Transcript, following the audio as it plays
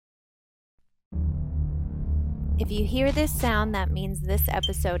If you hear this sound, that means this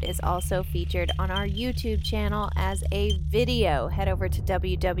episode is also featured on our YouTube channel as a video. Head over to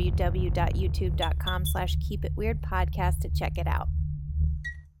www.youtube.com/keepitweirdpodcast to check it out.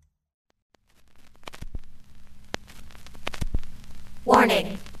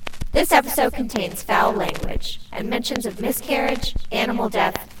 Warning. This episode contains foul language and mentions of miscarriage, animal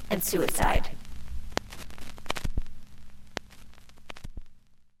death, and suicide.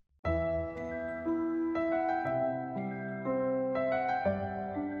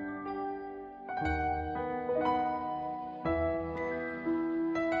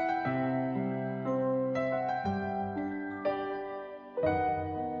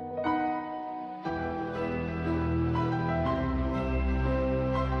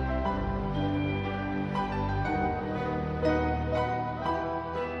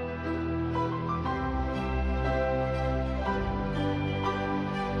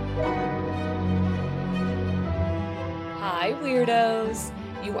 Hi, weirdos.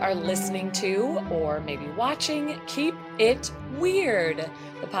 You are listening to, or maybe watching, Keep It Weird,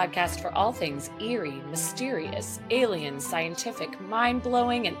 the podcast for all things eerie, mysterious, alien, scientific,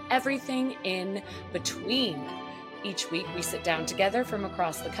 mind-blowing, and everything in between. Each week we sit down together from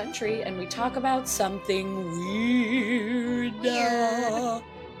across the country and we talk about something weird.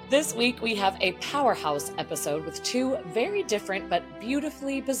 This week we have a powerhouse episode with two very different but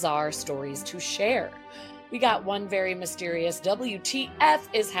beautifully bizarre stories to share. We got one very mysterious WTF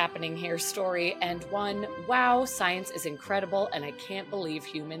is happening here story and one wow, science is incredible and I can't believe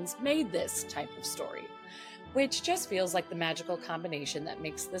humans made this type of story, which just feels like the magical combination that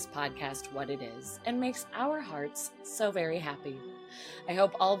makes this podcast what it is and makes our hearts so very happy. I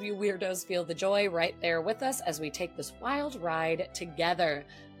hope all of you weirdos feel the joy right there with us as we take this wild ride together.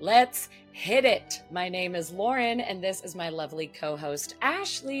 Let's hit it. My name is Lauren and this is my lovely co-host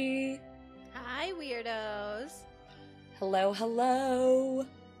Ashley. Hi, weirdos. Hello, hello.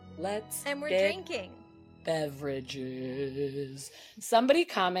 And we're get drinking. beverages. Somebody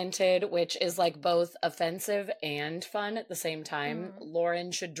commented, which is like both offensive and fun at the same time.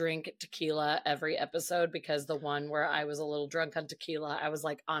 Lauren should drink tequila every episode because the one where I was a little drunk on tequila, I was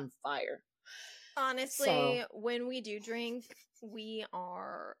like on fire. Honestly, when we do drink, we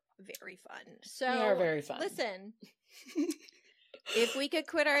are very fun. So We are very fun. Listen, if we could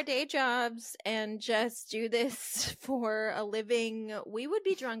quit our day jobs and just do this for a living, we would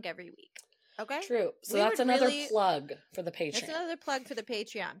be drunk every week. Okay? True. So We that's would another really- plug for the That's Patreon. another plug for the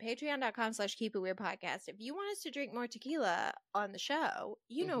Patreon. Patreon.com/keepitweirdpodcast. If you want us to drink more tequila on the show,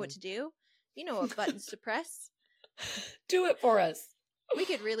 you know what to do. You know what buttons to press. Do it for us. We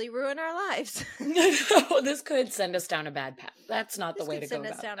could really ruin our lives. No, this could send us down a bad path. That's not This the way could to go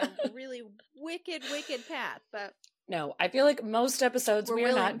send us about down it. a really wicked path, but No, I feel like most episodes We're we are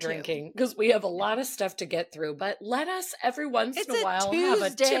not willing to. drinking because we have a lot of stuff to get through, but let us every once it's in a while have a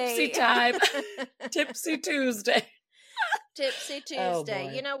tipsy time. Tipsy Tuesday. Tipsy Tuesday. Oh,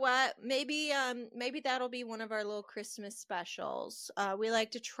 boy. You know what? Maybe that'll be one of our little Christmas specials. We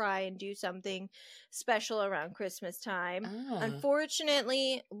like to try and do something special around Christmas time. Ah,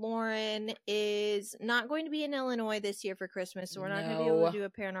 Unfortunately, Lauren is not going to be in Illinois this year for Christmas, so we're not going to be able No. to do a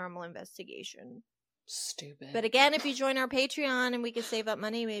paranormal investigation. stupid. But again, if you join our Patreon and we can save up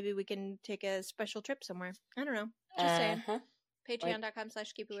money, maybe we can take a special trip somewhere. I don't know. Just saying. Uh-huh.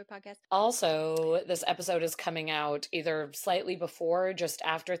 Patreon.com/keepitweirdpodcast. Also, this episode is coming out either slightly before or just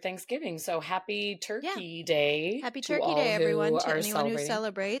after Thanksgiving. So happy Turkey Day. Happy to Turkey all Day, everyone, who to are anyone who celebrating.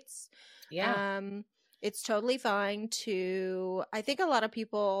 celebrates. Yeah. It's totally fine to, I think a lot of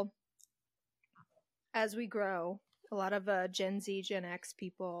people, as we grow, a lot of Gen Z, Gen X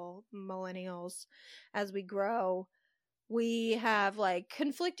people, millennials, as we grow, we have like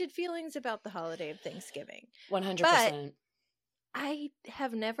conflicted feelings about the holiday of Thanksgiving. 100%. I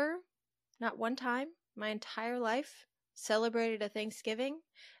have never, not one time, my entire life, celebrated a Thanksgiving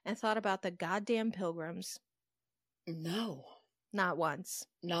and thought about the goddamn pilgrims. No, Not once.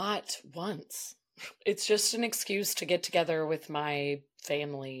 not once. It's just an excuse to get together with my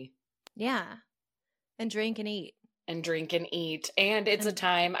family Yeah. And drink and eat. and drink and eat. And it's a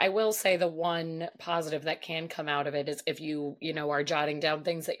time, I will say the one positive that can come out of it is if you are jotting down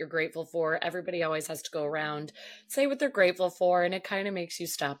things that you're grateful for, everybody always has to go around, say what they're grateful for. And it kind of makes you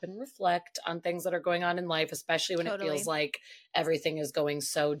stop and reflect on things that are going on in life, especially when Totally. it feels like everything is going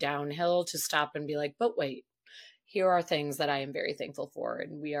so downhill, to stop and be like, but wait, here are things that I am very thankful for.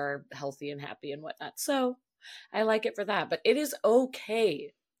 And we are healthy and happy and whatnot. So I like it for that. But it is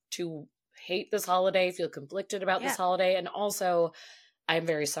okay to hate this holiday, feel conflicted about this holiday. And also, I'm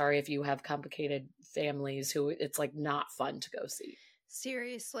very sorry if you have complicated families who it's like not fun to go see.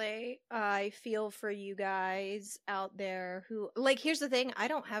 Seriously, I feel for you guys out there who, like, here's the thing. I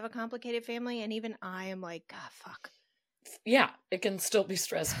don't have a complicated family, and even I am like, God, fuck. Yeah, it can still be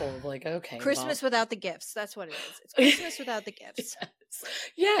stressful. Like, okay. Christmas without the gifts. That's what it is. It's Christmas without the gifts.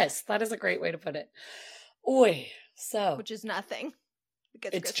 Yes, that is a great way to put it. Oy. So. Which is nothing.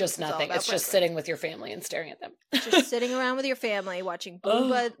 Because it's Christmas just nothing. It's just sitting with your family and staring at them. Just sitting around with your family, watching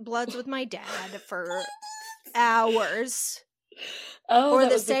Bloods with my dad for hours. Oh, or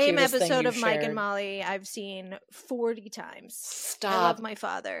the same episode of Mike and Molly I've seen 40 times. Stop. I love my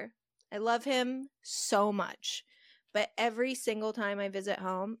father. I love him so much. But every single time I visit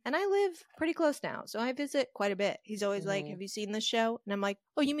home, and I live pretty close now, so I visit quite a bit. He's always like, have you seen this show? And I'm like,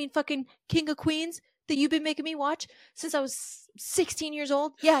 oh, you mean fucking King of Queens that you've been making me watch since I was 16 years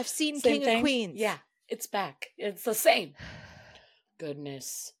old? Yeah, I've seen King of Queens. Yeah, it's back. It's the same.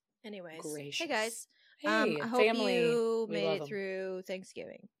 Goodness. Anyways. Gracious. Hey, guys. Hey, I hope family. you made it through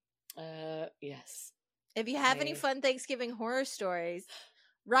Thanksgiving. Yes. If you have any fun Thanksgiving horror stories,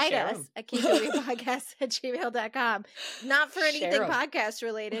 write us at keepitweirdpodcast@gmail.com. Not for anything podcast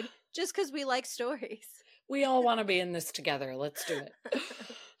related, just because we like stories. We all want to be in this together. Let's do it.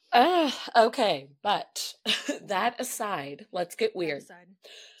 Okay, but that aside, let's get weird.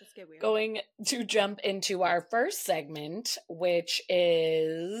 Going to jump into our first segment, which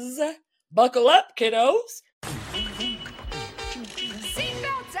is Buckle Up, Kiddos.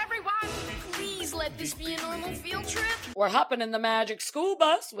 Seatbelts, everyone! Please let this be a normal field trip. We're hopping in the magic school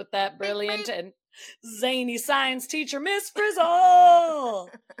bus with that brilliant and zany science teacher, Miss Frizzle.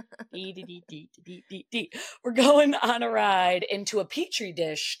 We're going on a ride into a petri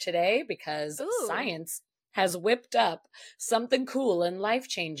dish today because science has whipped up something cool and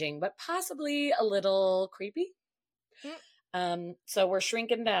life-changing, but possibly a little creepy. So we're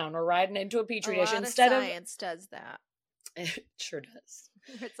shrinking down. We're riding into a petri dish instead of science does that. It sure does.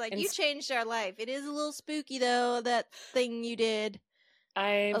 It's like you changed our life. It is a little spooky though. That thing you did.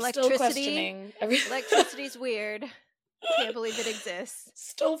 I'm still questioning. Electricity's weird. Can't believe it exists.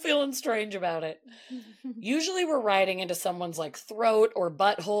 Still feeling strange about it. Usually we're riding into someone's like throat or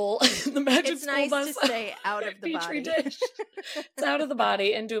butthole in the magic school bus. It's nice to stay out of the petri body. Dish. It's out of the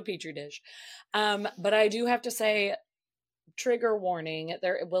body into a petri dish. But I do have to say, trigger warning,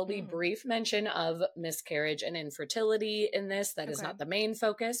 there will be brief mention of miscarriage and infertility in this. That is not the main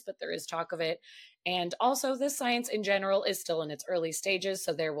focus, but there is talk of it. And also this science in general is still in its early stages,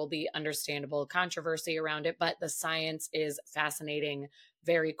 so there will be understandable controversy around it, but the science is fascinating,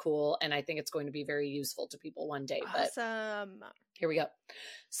 very cool, and I think it's going to be very useful to people one day. Awesome. But here we go.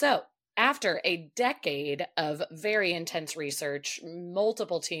 So after a decade of very intense research,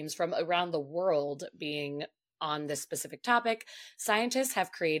 multiple teams from around the world being on this specific topic, scientists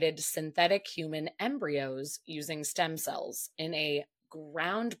have created synthetic human embryos using stem cells in a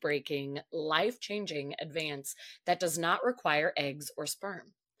groundbreaking, life-changing advance that does not require eggs or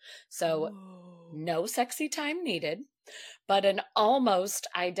sperm. So no sexy time needed, but an almost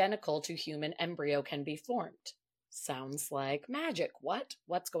identical to human embryo can be formed. Sounds like magic.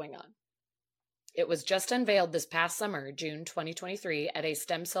 What's going on? It was just unveiled this past summer, June 2023, at a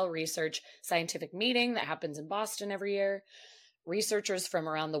stem cell research scientific meeting that happens in Boston every year. Researchers from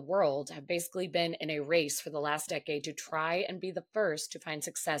around the world have basically been in a race for the last decade to try and be the first to find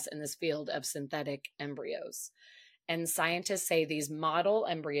success in this field of synthetic embryos. And scientists say these model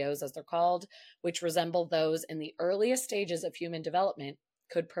embryos, as they're called, which resemble those in the earliest stages of human development,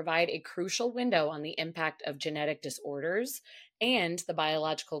 could provide a crucial window on the impact of genetic disorders and the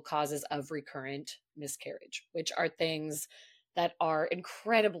biological causes of recurrent miscarriage, which are things that are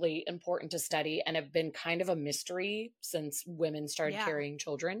incredibly important to study and have been kind of a mystery since women started carrying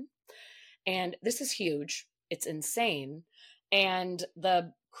children. And this is huge. It's insane. And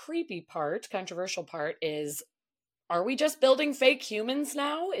the creepy part, controversial part is, are we just building fake humans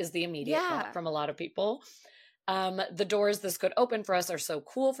now? Is the immediate thought from a lot of people. The doors this could open for us are so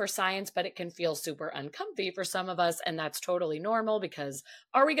cool for science, but it can feel super uncomfy for some of us. And that's totally normal because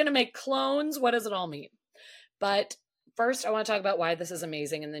are we going to make clones? What does it all mean? But first, I want to talk about why this is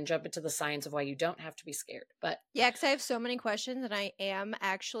amazing and then jump into the science of why you don't have to be scared. But yeah, because I have so many questions and I am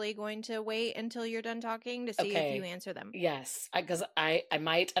actually going to wait until you're done talking to see if you answer them. Yes, because I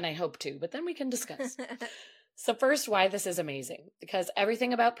might and I hope to, but then we can discuss. So first, why this is amazing, because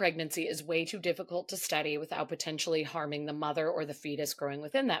everything about pregnancy is way too difficult to study without potentially harming the mother or the fetus growing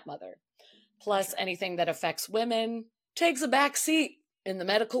within that mother. Plus, anything that affects women takes a back seat in the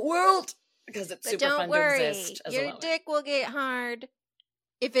medical world because it's super fun to exist as a woman. Your dick will get hard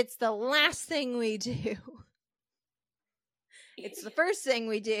if it's the last thing we do. It's the first thing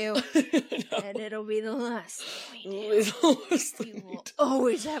we do, No. and it'll be the last thing we do. It's almost You like- will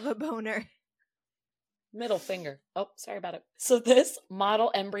always have a boner. Middle finger. Oh, sorry about it. So this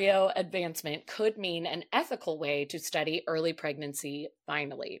model embryo advancement could mean an ethical way to study early pregnancy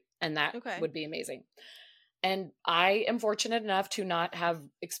finally, and that Okay. would be amazing. And I am fortunate enough to not have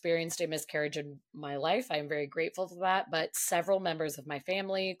experienced a miscarriage in my life. I am very grateful for that, but several members of my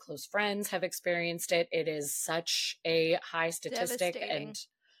family, close friends have experienced it. It is such a high statistic, Devastating. and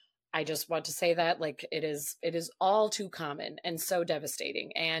I just want to say that like it is all too common and so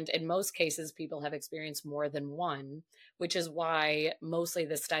devastating. And in most cases, people have experienced more than one, which is why mostly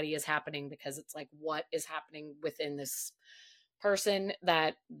this study is happening, because it's like, what is happening within this person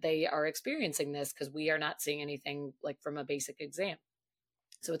that they are experiencing this, because we are not seeing anything like from a basic exam.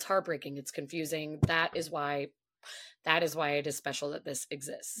 So it's heartbreaking. It's confusing. That is why it is special that this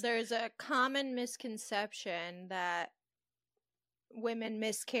exists. There's a common misconception that women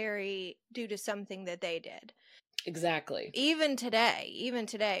miscarry due to something that they did. Exactly. Even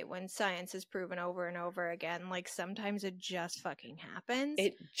today, when science has proven over and over again, like sometimes it just fucking happens.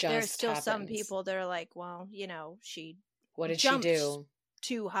 It just There's still some happens. people that are like, well, you know, she What did jumped she do?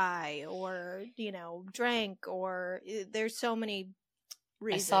 too high, or, you know, drank, or there's so many I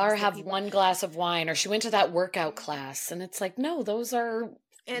reasons. saw her that have people- one glass of wine, or she went to that workout class, and it's like, no, those are.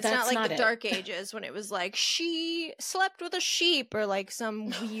 And it's that's not like not the it. Dark Ages when it was like she slept with a sheep or like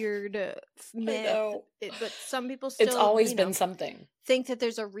some weird myth. know. But some people still It's always you been know, something. think that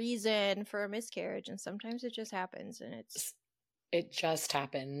there's a reason for a miscarriage, and sometimes it just happens, and it's It just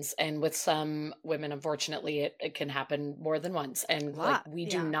happens. And with some women, unfortunately, it can happen more than once. And like lot, we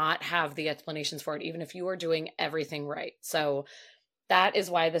do yeah. not have the explanations for it, even if you are doing everything right. So that is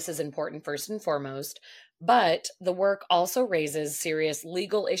why this is important first and foremost. But the work also raises serious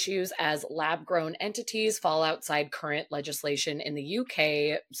legal issues as lab grown entities fall outside current legislation in the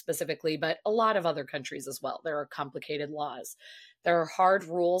UK specifically, but a lot of other countries as well. There are complicated laws. There are hard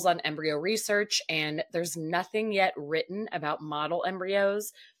rules on embryo research, and there's nothing yet written about model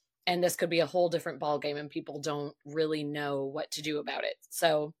embryos. And this could be a whole different ballgame, and people don't really know what to do about it.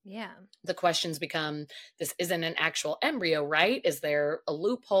 So yeah. the questions become, this isn't an actual embryo, right? Is there a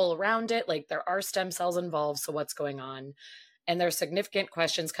loophole around it? Like there are stem cells involved, so what's going on? And there's significant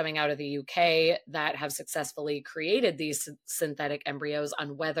questions coming out of the UK that have successfully created these synthetic embryos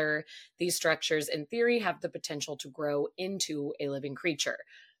on whether these structures in theory have the potential to grow into a living creature,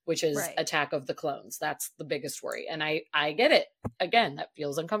 which is Right. Attack of the Clones. That's the biggest worry. And I get it. Again, that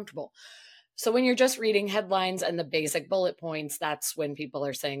feels uncomfortable. So when you're just reading headlines and the basic bullet points, that's when people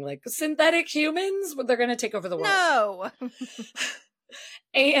are saying like synthetic humans, they're going to take over the world. No.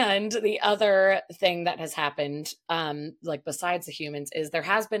 And the other thing that has happened, like besides the humans, is there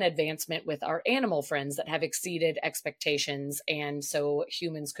has been advancement with our animal friends that have exceeded expectations. And so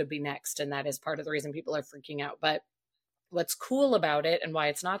humans could be next. And that is part of the reason people are freaking out. But what's cool about it and why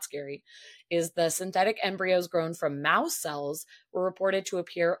it's not scary is the synthetic embryos grown from mouse cells were reported to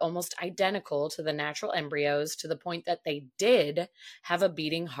appear almost identical to the natural embryos, to the point that they did have a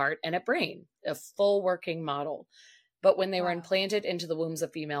beating heart and a brain, a full working model. But when they were Wow. implanted into the wombs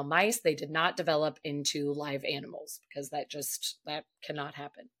of female mice, they did not develop into live animals, because that cannot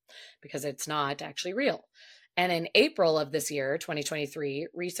happen, because it's not actually real. And in April of this year, 2023,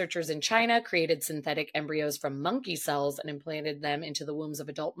 researchers in China created synthetic embryos from monkey cells and implanted them into the wombs of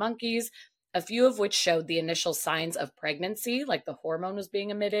adult monkeys, a few of which showed the initial signs of pregnancy, like the hormone was being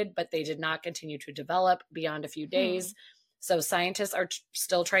emitted, but they did not continue to develop beyond a few days. So scientists are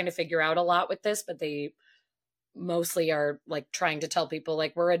still trying to figure out a lot with this, but they mostly are like trying to tell people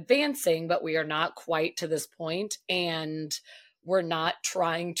like we're advancing, but we are not quite to this point, and we're not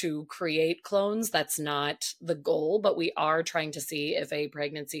trying to create clones. That's not the goal, but we are trying to see if a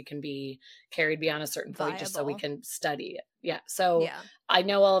pregnancy can be carried beyond a certain point, just so we Viable. can study it. Yeah. So Yeah. I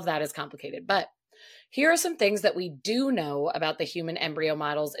know all of that is complicated, but here are some things that we do know about the human embryo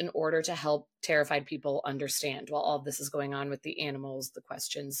models in order to help terrified people understand while all of this is going on with the animals, the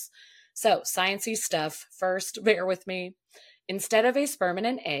questions. So, sciencey stuff. First, bear with me. Instead of a sperm and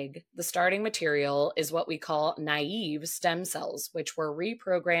an egg, the starting material is what we call naive stem cells, which were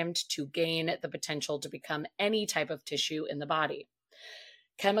reprogrammed to gain the potential to become any type of tissue in the body.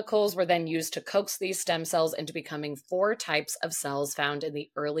 Chemicals were then used to coax these stem cells into becoming 4 types of cells found in the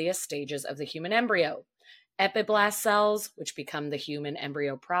earliest stages of the human embryo. Epiblast cells, which become the human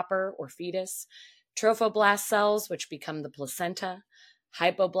embryo proper or fetus. Trophoblast cells, which become the placenta.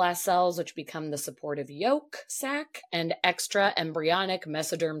 Hypoblast cells, which become the supportive yolk sac, and extra embryonic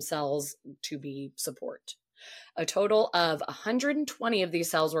mesoderm cells to be support. A total of 120 of these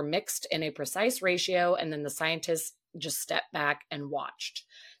cells were mixed in a precise ratio, and then the scientists just stepped back and watched.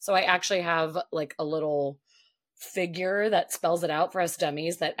 So I actually have like a little figure that spells it out for us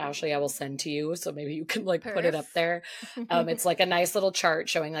dummies that Ashley I will send to you, so maybe you can like put it up there. It's like a nice little chart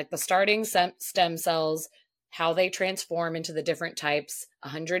showing like the starting stem cells, how they transform into the different types,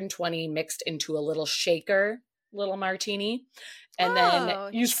 120 mixed into a little shaker, little martini, and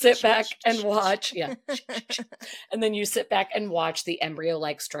then you sit back and watch. Yeah. And then you sit back and watch the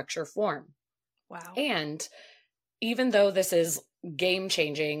embryo-like structure form. Wow. And even though this is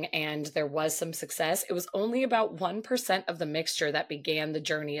game-changing and there was some success, it was only about 1% of the mixture that began the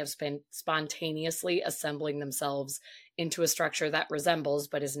journey of spontaneously assembling themselves into a structure that resembles,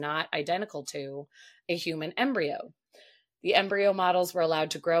 but is not identical to, a human embryo. The embryo models were allowed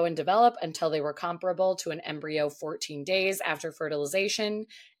to grow and develop until they were comparable to an embryo 14 days after fertilization,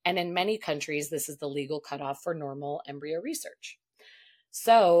 and in many countries, this is the legal cutoff for normal embryo research.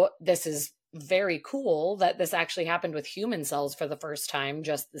 So this is very cool that this actually happened with human cells for the first time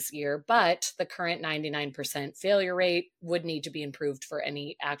just this year, but the current 99% failure rate would need to be improved for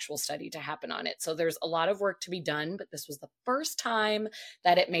any actual study to happen on it. So there's a lot of work to be done, but this was the first time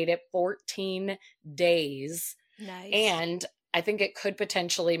that it made it 14 days. Nice. And I think it could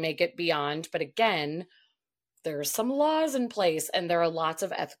potentially make it beyond, but again, there's some laws in place and there are lots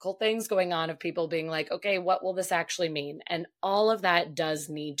of ethical things going on of people being like, okay, what will this actually mean? And all of that does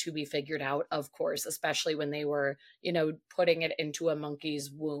need to be figured out, of course, especially when they were, putting it into a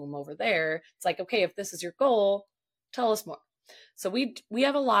monkey's womb over there. It's like, okay, if this is your goal, tell us more. So we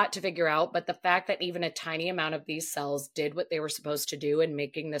have a lot to figure out, but the fact that even a tiny amount of these cells did what they were supposed to do in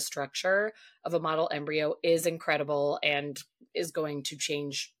making the structure of a model embryo is incredible and is going to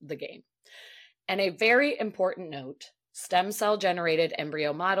change the game. And a very important note, stem cell generated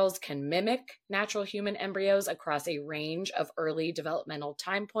embryo models can mimic natural human embryos across a range of early developmental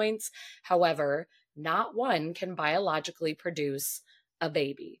time points. However, not one can biologically produce a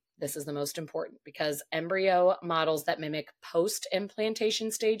baby. This is the most important because embryo models that mimic post-implantation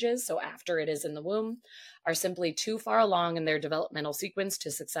stages, so after it is in the womb, are simply too far along in their developmental sequence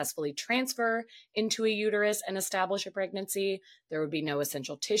to successfully transfer into a uterus and establish a pregnancy. There would be no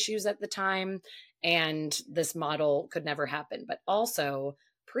essential tissues at the time, and this model could never happen. But also,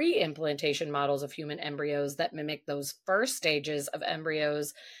 pre-implantation models of human embryos that mimic those first stages of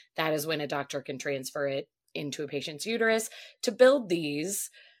embryos, that is when a doctor can transfer it into a patient's uterus. To build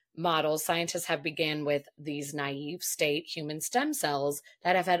these models, scientists have begun with these naive state human stem cells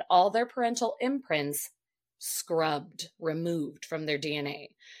that have had all their parental imprints removed from their DNA.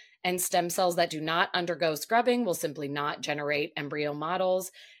 And stem cells that do not undergo scrubbing will simply not generate embryo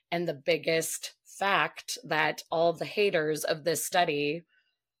models. And the biggest fact that all of the haters of this study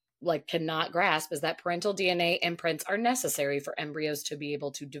cannot grasp is that parental DNA imprints are necessary for embryos to be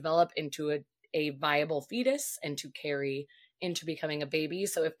able to develop into a viable fetus and to carry into becoming a baby.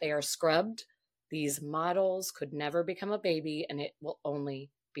 So if they are scrubbed, these models could never become a baby and it will only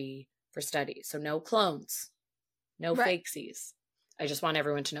be for study. So no clones, no fakesies. I just want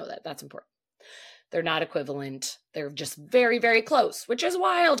everyone to know that. That's important. They're not equivalent. They're just very, very close, which is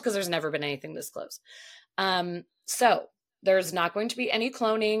wild because there's never been anything this close. So there's not going to be any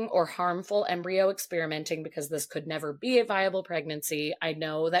cloning or harmful embryo experimenting because this could never be a viable pregnancy. I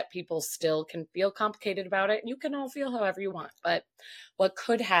know that people still can feel complicated about it. You can all feel however you want. But what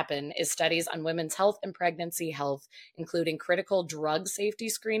could happen is studies on women's health and pregnancy health, including critical drug safety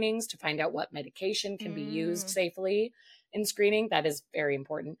screenings to find out what medication can be used safely in screening. That is very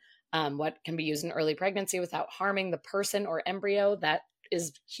important. What can be used in early pregnancy without harming the person or embryo. That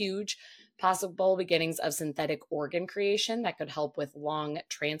is huge. Possible beginnings of synthetic organ creation that could help with long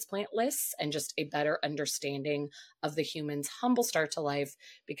transplant lists and just a better understanding of the human's humble start to life,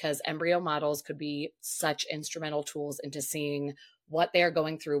 because embryo models could be such instrumental tools into seeing what they are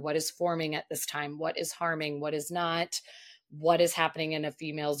going through, what is forming at this time, what is harming, what is not, what is happening in a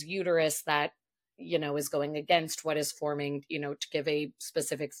female's uterus that is going against what is forming, to give a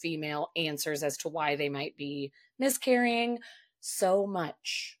specific female answers as to why they might be miscarrying. So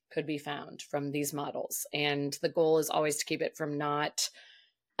much could be found from these models. And the goal is always to keep it from not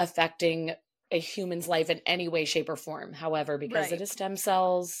affecting a human's life in any way, shape, or form. However, because it is stem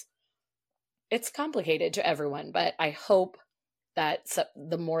cells, it's complicated to everyone. But I hope that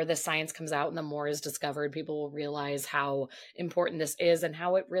the more the science comes out and the more is discovered, people will realize how important this is and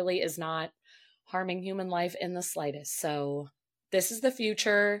how it really is not harming human life in the slightest. So this is the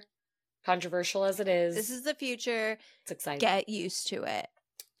future. Controversial as it is. This is the future. It's exciting. Get used to it.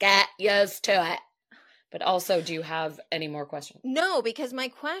 Get used to it. But also, do you have any more questions? No, because my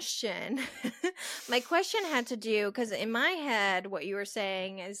question had to do, because in my head, what you were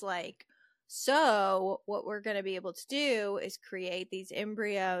saying is like, so what we're going to be able to do is create these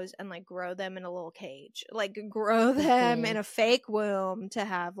embryos and like grow them in a little cage, like grow them in a fake womb to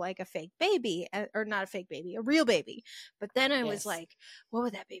have like a fake baby, or not a fake baby, a real baby. But then I was like, what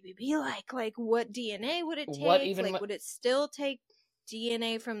would that baby be like? Like, what DNA would it take? Would it still take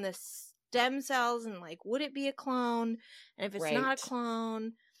DNA from the stem cells, and like, would it be a clone? And if it's not a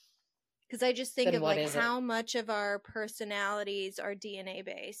clone, because I just think of like how much of our personalities are DNA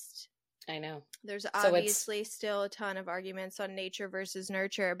based. I know. There's obviously still a ton of arguments on nature versus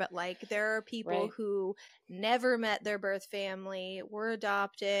nurture, but like there are people who never met their birth family, were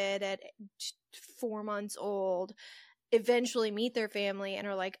adopted at 4 months old, eventually meet their family and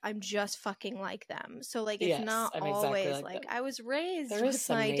are like, I'm just fucking like them. So like it's not always exactly like I was raised with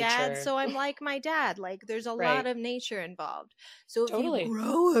my dad, so I'm like my dad. Like there's a lot of nature involved. So if you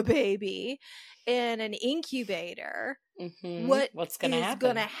grow a baby in an incubator, what's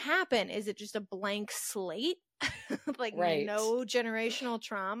gonna happen? Is it just a blank slate? Like no generational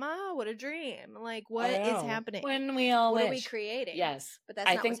trauma? What a dream. Like what is happening? When we all what are we creating? Yes. But that's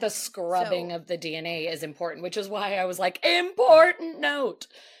I think the scrubbing of the DNA is important, which is why I was like, important note.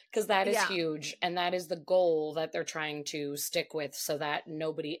 Because that is huge. And that is the goal that they're trying to stick with so that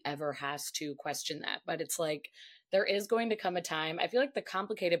nobody ever has to question that. But it's like, there is going to come a time. I feel like the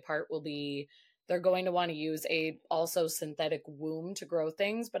complicated part will be they're going to want to use a also synthetic womb to grow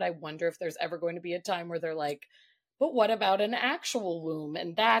things, but I wonder if there's ever going to be a time where they're like, but what about an actual womb?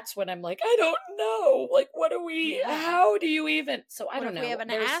 And that's when I'm like, I don't know. Like, what are we, how do you even, so I don't know. We have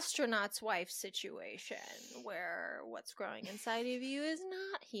an astronaut's wife situation where what's growing inside of you is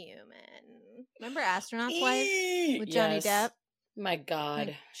not human. Remember Astronaut's Wife with Johnny Depp? My God.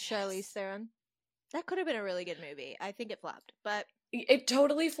 And Charlize Theron. That could have been a really good movie. I think it flopped, but it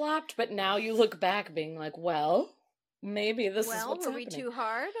totally flopped, but now you look back being like, well, maybe this is what's happening. Were we too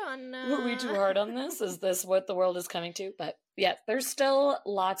hard on Were we too hard on this? Is this what the world is coming to? But yeah, there's still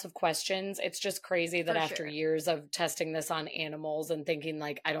lots of questions. It's just crazy that after years of testing this on animals and thinking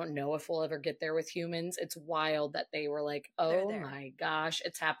like, I don't know if we'll ever get there with humans, it's wild that they were like, oh my gosh,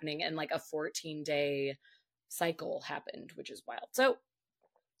 it's happening. And like a 14-day cycle happened, which is wild. So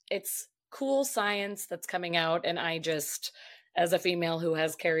it's cool science that's coming out. And I just, as a female who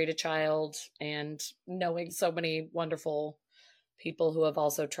has carried a child and knowing so many wonderful people who have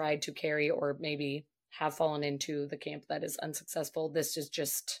also tried to carry or maybe have fallen into the camp that is unsuccessful, this is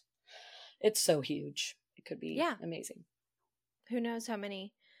just, it's so huge. It could be amazing. Who knows how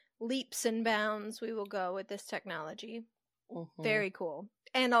many leaps and bounds we will go with this technology. Very cool.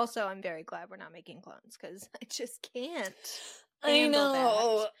 And also, I'm very glad we're not making clones because I just can't handle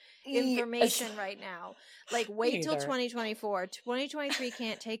that information right now. Like, wait till 2024. 2023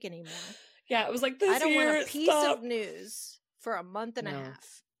 can't take anymore. Yeah, it was like this I don't want a piece of news for a month and a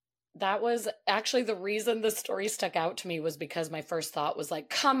half. That was actually the reason the story stuck out to me, was because my first thought was like,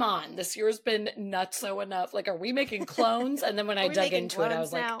 come on, this year's been nutso enough. Like, are we making clones? And then when I dug into it, I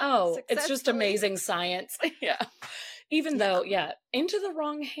was like, oh, it's just amazing science. Yeah. Even though, into the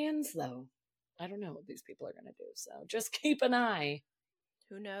wrong hands, though. I don't know what these people are going to do. So just keep an eye.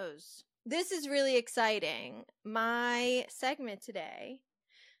 Who knows? This is really exciting. My segment today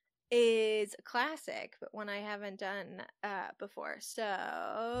is a classic, but one I haven't done before. So,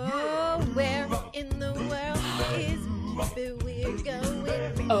 where in the world is we're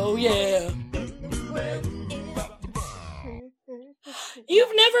going? Oh, yeah.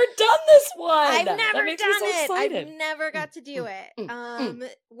 You've never done this one. I've never done it. I've never got to do it.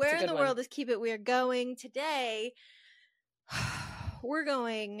 Where in the world is Keep It Weird going? Today, we're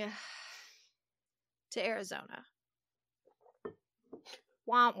going to Arizona.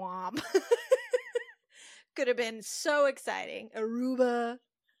 Womp womp. Could have been so exciting. Aruba,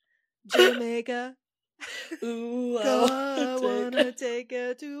 Jamaica. Ooh, I wanna take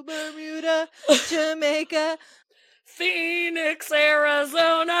her to Bermuda, Jamaica. Phoenix,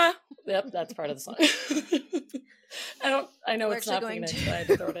 Arizona. Yep, that's part of the song. I know it's not Phoenix, but I had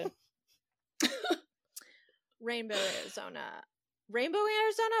to throw it in. Rainbow, Arizona.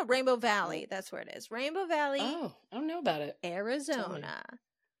 Rainbow Valley. That's where it is. Rainbow Valley. Oh, I don't know about it. Arizona.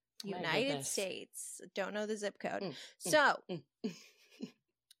 United States. Don't know the zip code.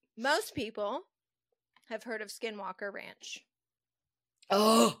 Most people have heard of Skinwalker Ranch.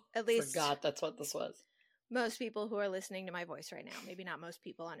 Oh, at least forgot that's what this was. Most people who are listening to my voice right now. Maybe not most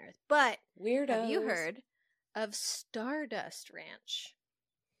people on Earth, but weirdos. Have you heard of Stardust Ranch?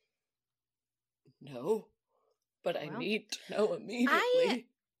 No, but I need to know immediately.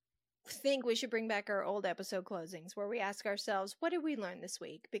 think we should bring back our old episode closings where we ask ourselves, what did we learn this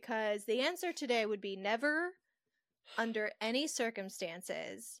week? Because the answer today would be never, under any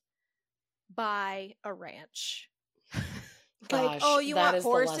circumstances, buy a ranch. Like, Gosh, oh, you that want is the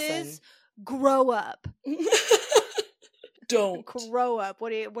lesson. horses? Grow up. Don't. Grow up.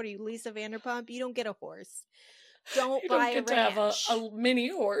 What are you, Lisa Vanderpump? You don't get a horse. Don't You buy don't get a to have ranch. a mini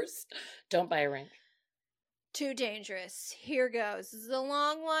horse. Don't buy a ranch. Too dangerous. Here goes. This is a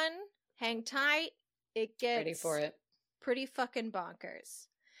long one. Hang tight. It gets Ready for it. pretty fucking bonkers.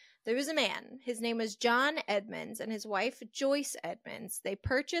 There was a man. His name was John Edmonds and his wife Joyce Edmonds. They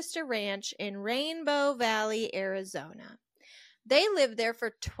purchased a ranch in Rainbow Valley, Arizona. They lived there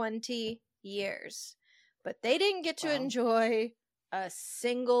for 20 years, but they didn't get to Wow. enjoy a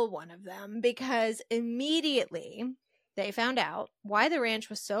single one of them because immediately they found out why the ranch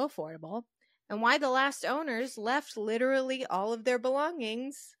was so affordable and why the last owners left literally all of their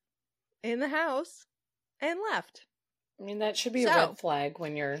belongings in the house and left. I mean, that should be a So- red flag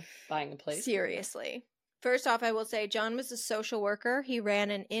when you're buying a place. Seriously. First off, I will say John was a social worker. He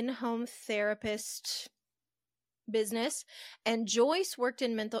ran an in-home therapist business, and Joyce worked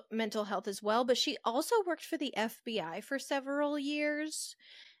in mental health as well, but she also worked for the FBI for several years.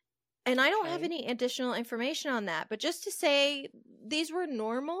 And I don't have Okay. any additional information on that, but just to say these were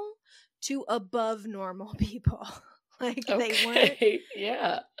normal to above normal people. Like they weren't Okay.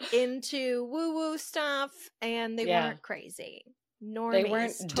 Yeah. into woo-woo stuff and they Yeah. weren't crazy. Normies.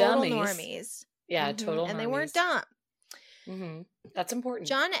 weren't total dummies. normies. Yeah. Mhm. Total. And they weren't dumb. Mm-hmm. That's important.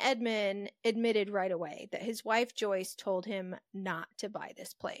 John Edmond admitted right away that his wife Joyce told him not to buy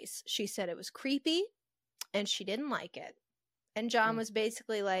this place. She said it was creepy and she didn't like it. And John Mm. was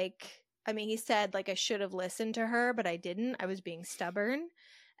basically like, I mean, he said, like, I should have listened to her, but I didn't. I was being stubborn.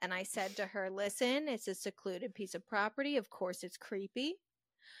 And I said to her, listen, it's a secluded piece of property. Of course it's creepy.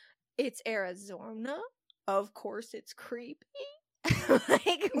 It's Arizona. Of course it's creepy.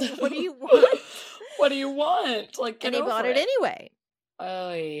 Like, what do you want? What do you want? Like, get And he over bought it anyway.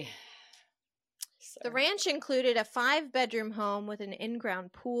 Oy. The So- ranch included a 5-bedroom home with an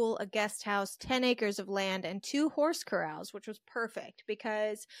in-ground pool, a guest house, 10 acres of land, and 2 horse corrals, which was perfect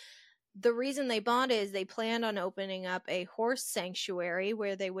because the reason they bought it is they planned on opening up a horse sanctuary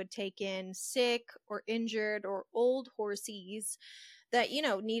where they would take in sick or injured or old horsies that, you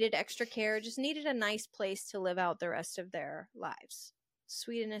know, needed extra care, just needed a nice place to live out the rest of their lives.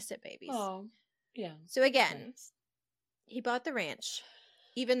 Sweet innocent babies. Oh, yeah. So again, Nice. he bought the ranch,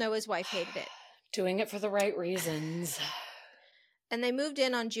 even though his wife hated it. Doing it for the right reasons. And they moved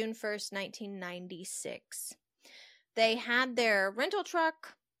in on June 1st, 1996. They had their rental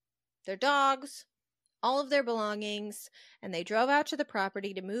truck, their dogs, all of their belongings, and they drove out to the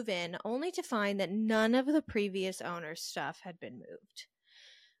property to move in, only to find that none of the previous owner's stuff had been moved.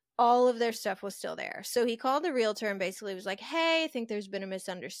 All of their stuff was still there. So he called the realtor and basically was like, hey, I think there's been a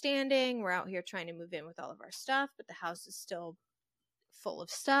misunderstanding. We're out here trying to move in with all of our stuff, but the house is still full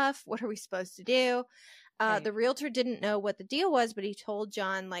of stuff. What are we supposed to do? Right. The realtor didn't know what the deal was, but he told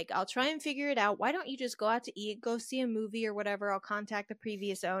John, like, I'll try and figure it out. Why don't you just go out to eat, go see a movie or whatever? I'll contact the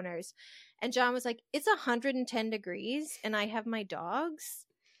previous owners. And John was like, it's 110 degrees and I have my dogs.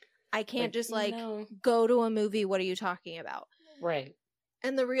 I can't just no. go to a movie. What are you talking about? Right.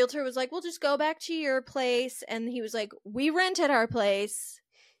 And the realtor was like, well, just go back to your place. And he was like, we rented our place.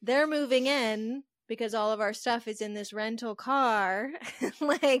 They're moving in because all of our stuff is in this rental car.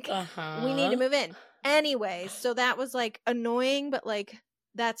 Like, Uh-huh. we need to move in. Anyway, so that was like annoying, but like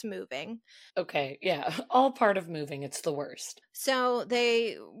that's moving. Okay, yeah. All part of moving. It's the worst. So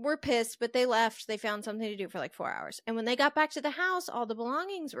they were pissed, but they left. They found something to do for like 4 hours. And when they got back to the house, all the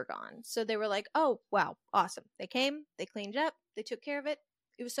belongings were gone. So they were like, oh, wow, awesome. They came, they cleaned it up, they took care of it.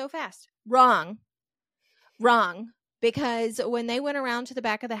 It was so fast. Wrong. Because when they went around to the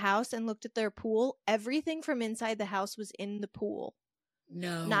back of the house and looked at their pool, everything from inside the house was in the pool.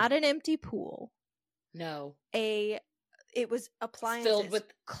 No. Not an empty pool. No. It was appliances, Filled with all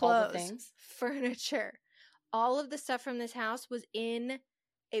the clothes, things? furniture. All of the stuff from this house was in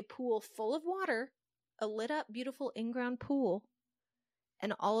a pool full of water, a lit up, beautiful in-ground pool,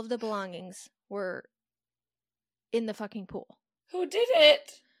 and all of the belongings were in the fucking pool. Who did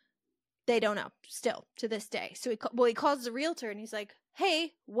it? They don't know still to this day. So he calls the realtor and he's like,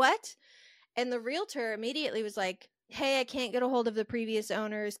 hey, what? And the realtor immediately was like, hey, I can't get a hold of the previous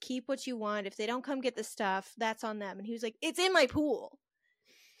owners. Keep what you want. If they don't come get the stuff, that's on them. And he was like, it's in my pool.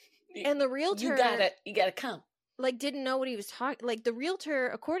 And the realtor, You gotta come. like, didn't know what he was talking. Like, the realtor,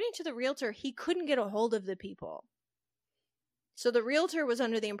 according to the realtor, he couldn't get a hold of the people. So the realtor was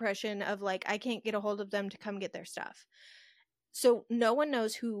under the impression of like, I can't get a hold of them to come get their stuff. So no one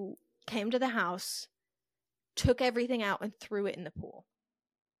knows who came to the house, took everything out, and threw it in the pool.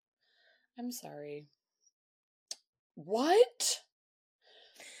 I'm sorry. What?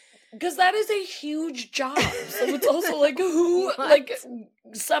 Because that is a huge job. So it's also like, who, What? like,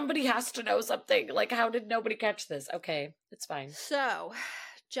 somebody has to know something. Like, how did nobody catch this? Okay, it's fine. So,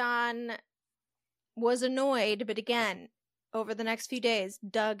 John was annoyed, but again, over the next few days,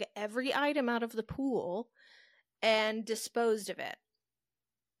 dug every item out of the pool and disposed of it.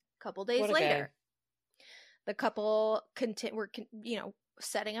 A couple days What a later, the couple were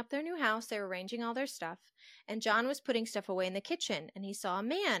setting up their new house. They were arranging all their stuff, and John was putting stuff away in the kitchen, and he saw a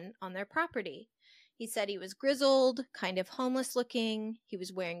man on their property. He said he was grizzled, kind of homeless looking. He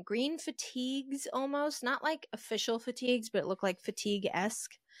was wearing green fatigues almost, not like official fatigues, but it looked like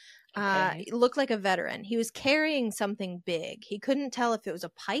fatigue-esque. Okay. It looked like a veteran. He was carrying something big. He couldn't tell if it was a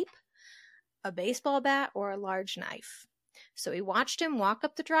pipe, a baseball bat, or a large knife. So he watched him walk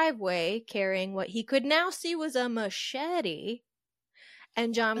up the driveway carrying what he could now see was a machete.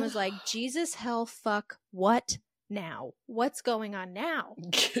 And John was like, Jesus, hell, fuck, what now? What's going on now?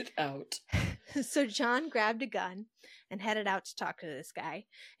 Get out. So John grabbed a gun and headed out to talk to this guy. And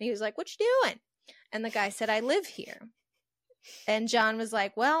he was like, what you doing? And the guy said, I live here. And John was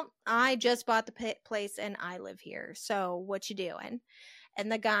like, well, I just bought the place and I live here. So what you doing?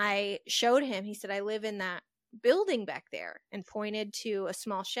 And the guy showed him. He said, I live in that building back there, and pointed to a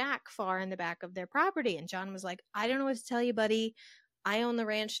small shack far in the back of their property. And John was like, I don't know what to tell you, buddy. I own the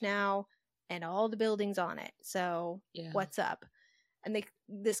ranch now and all the buildings on it. So what's up? And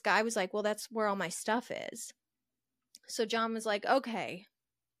this guy was like, well, that's where all my stuff is. So John was like, okay,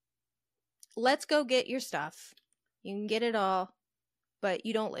 let's go get your stuff. You can get it all, but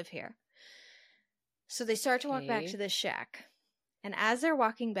you don't live here. So they start to walk back to this shack. And as they're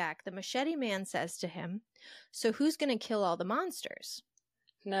walking back, the machete man says to him, so who's going to kill all the monsters?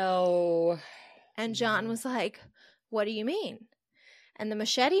 No. And John was like, what do you mean? And the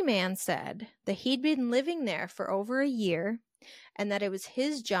machete man said that he'd been living there for over a year and that it was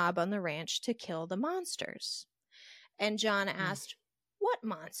his job on the ranch to kill the monsters. And John asked, what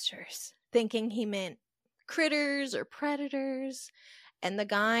monsters? Thinking he meant critters or predators. And the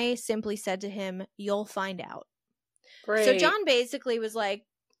guy simply said to him, you'll find out. Great. So John basically was like,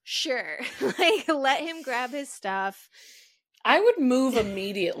 sure, like let him grab his stuff. I would move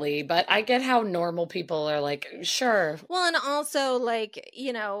immediately, but I get how normal people are like, sure. Well, and also, like,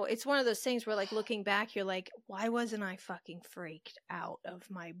 you know, it's one of those things where, like, looking back, you're like, why wasn't I fucking freaked out of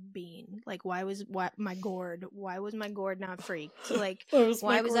my bean? Like, why was my gourd not freaked? Like,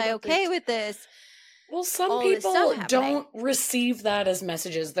 why was I okay with this? Well, some people don't receive that as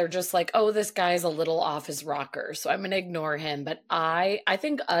messages. They're just like, oh, this guy's a little off his rocker, so I'm going to ignore him. But I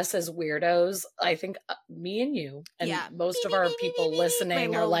think us as weirdos, I think me and you and most of our people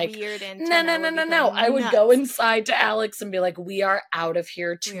listening are like, no. I would go inside to Alex and be like, we are out of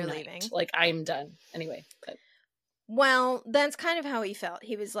here tonight. Like, I'm done. Anyway. Well, that's kind of how he felt.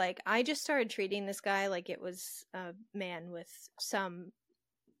 He was like, I just started treating this guy like it was a man with some...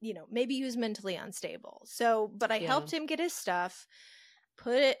 you know, maybe he was mentally unstable. So, but I helped him get his stuff,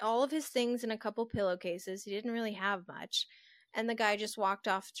 put all of his things in a couple pillowcases. He didn't really have much. And the guy just walked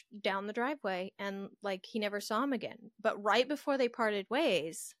off down the driveway and, like, he never saw him again. But right before they parted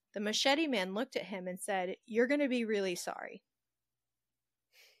ways, the machete man looked at him and said, you're going to be really sorry.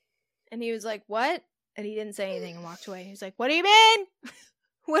 And he was like, what? And he didn't say anything and walked away. He was like, what do you mean?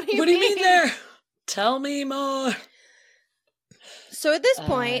 What do you mean there? Tell me more. So at this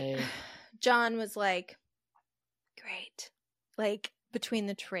point, John was like, great. Like, between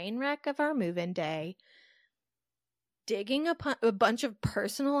the train wreck of our move-in day, digging a bunch of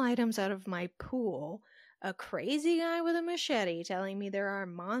personal items out of my pool, a crazy guy with a machete telling me there are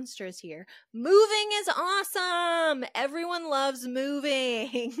monsters here. Moving is awesome! Everyone loves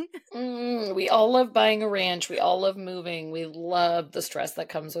moving. We all love buying a ranch. We all love moving. We love the stress that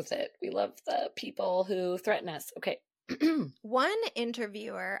comes with it. We love the people who threaten us. Okay. One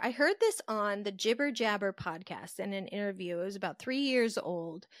interviewer, I heard this on the Jibber Jabber podcast in an interview. It was about 3 years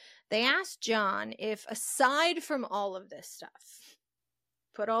old. They asked John if, aside from all of this stuff,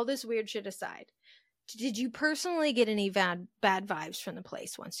 put all this weird shit aside, did you personally get any bad vibes from the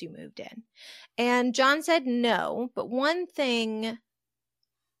place once you moved in? And John said no, but one thing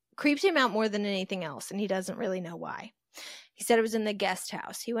creeped him out more than anything else, and he doesn't really know why. He said it was in the guest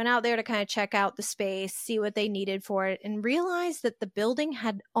house. He went out there to kind of check out the space, see what they needed for it, and realized that the building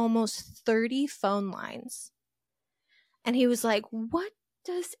had almost 30 phone lines. And he was like, what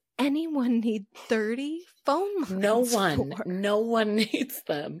does anyone need 30 phone lines for? No one needs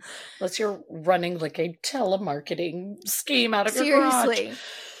them. Unless you're running like a telemarketing scheme out of your garage.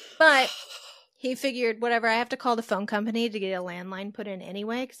 But he figured, whatever, I have to call the phone company to get a landline put in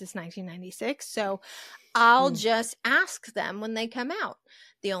anyway because it's 1996. So I'll just ask them when they come out.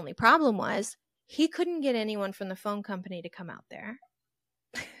 The only problem was he couldn't get anyone from the phone company to come out there.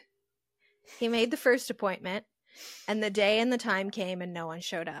 He made the first appointment, and the day and the time came and no one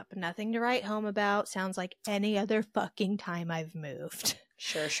showed up. Nothing to write home about. Sounds like any other fucking time I've moved.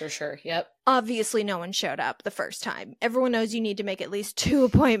 Sure. Yep. Obviously, no one showed up the first time. Everyone knows you need to make at least 2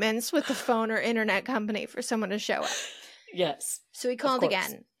 appointments with the phone or internet company for someone to show up. Yes. So he called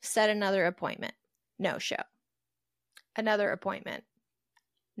again, set another appointment. No show. Another appointment.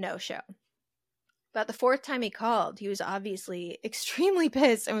 No show. About the 4th time he called, he was obviously extremely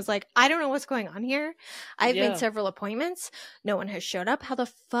pissed and was like, I don't know what's going on here. I've made several appointments. No one has showed up. How the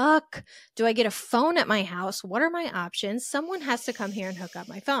fuck do I get a phone at my house? What are my options? Someone has to come here and hook up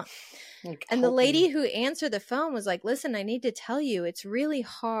my phone. And the lady who answered the phone was like, listen, I need to tell you, it's really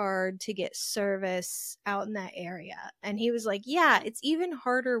hard to get service out in that area. And he was like, yeah, it's even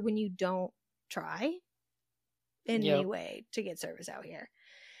harder when you don't try in any way to get service out here.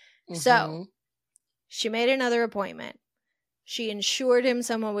 So she made another appointment. She ensured him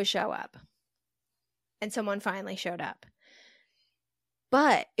someone would show up. And someone finally showed up.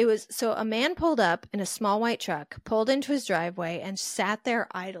 But it was, so a man pulled up in a small white truck, pulled into his driveway, and sat there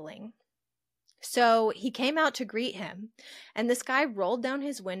idling. So he came out to greet him, and this guy rolled down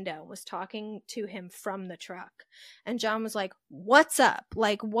his window, was talking to him from the truck. And John was like, what's up?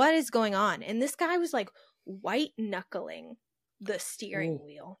 Like, what is going on? And this guy was like white knuckling the steering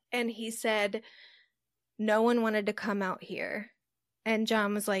wheel. And he said, no one wanted to come out here. And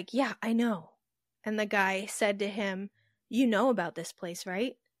John was like, yeah, I know. And the guy said to him, you know about this place,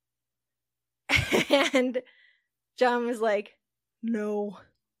 right? And John was like, no.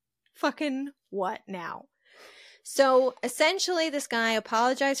 Fucking what now? So essentially this guy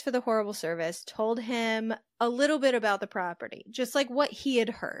apologized for the horrible service, told him a little bit about the property, just like what he had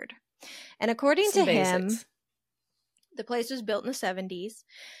heard. And according to him, the place was built in the 70s.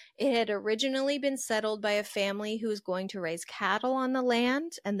 It had originally been settled by a family who was going to raise cattle on the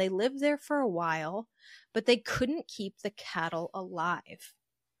land, and they lived there for a while, but they couldn't keep the cattle alive.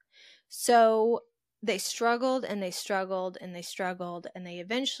 So they struggled and they struggled and they struggled, and they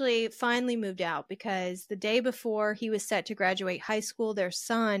eventually finally moved out because the day before he was set to graduate high school, their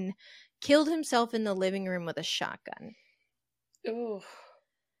son killed himself in the living room with a shotgun. Ooh.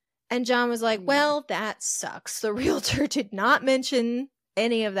 And John was like, well, that sucks. The realtor did not mention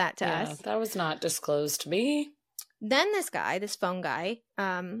any of that to us. That was not disclosed to me. Then this guy, this phone guy,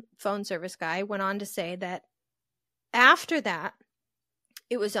 phone service guy, went on to say that after that,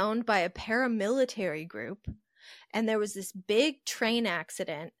 it was owned by a paramilitary group, and there was this big train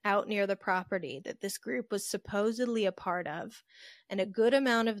accident out near the property that this group was supposedly a part of, and a good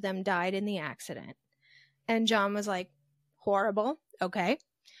amount of them died in the accident. And John was like, horrible, okay.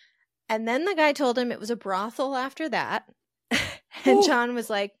 And then the guy told him it was a brothel after that. And John was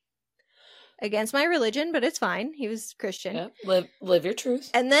like, against my religion, but it's fine. He was Christian. Yeah, live your truth.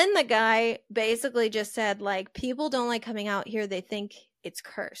 And then the guy basically just said, like, people don't like coming out here. They think it's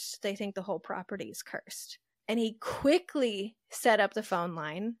cursed. They think the whole property is cursed. And he quickly set up the phone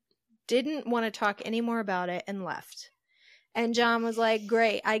line, didn't want to talk any more about it, and left. And John was like,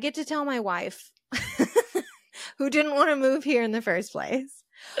 great, I get to tell my wife, who didn't want to move here in the first place,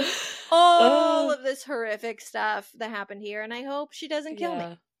 all of this horrific stuff that happened here, and I hope she doesn't kill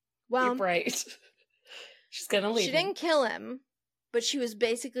me. Well, you're right. She's gonna leave. She didn't kill him, but she was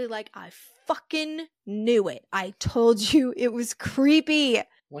basically like, I fucking knew it. I told you it was creepy.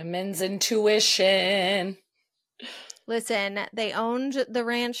 Women's intuition. Listen, they owned the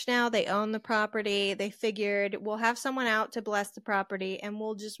ranch now. They own the property. They figured we'll have someone out to bless the property and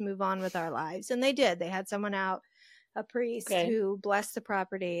we'll just move on with our lives. And they did. They had someone out, a priest who blessed the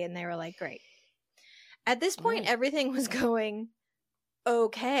property, and they were like, great. At this point, everything was going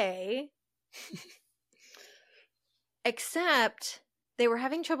okay. Except they were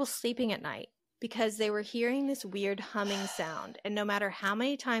having trouble sleeping at night because they were hearing this weird humming sound. And no matter how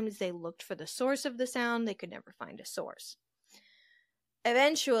many times they looked for the source of the sound, they could never find a source.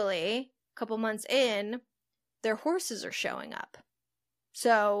 Eventually, a couple months in, their horses are showing up.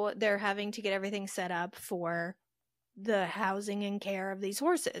 So they're having to get everything set up for the housing and care of these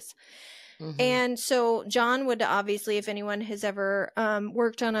horses. And so John would obviously, if anyone has ever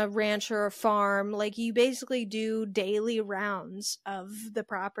worked on a ranch or a farm, like you basically do daily rounds of the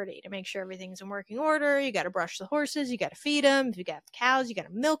property to make sure everything's in working order. You got to brush the horses, you got to feed them. If you got cows, you got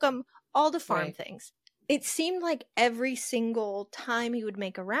to milk them, all the farm things. it seemed like every single time he would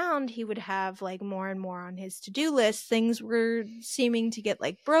make a round, he would have like more and more on his to-do list. Things were seeming to get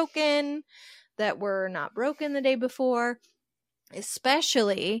like broken that were not broken the day before,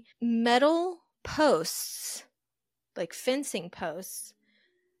 especially metal posts, like fencing posts,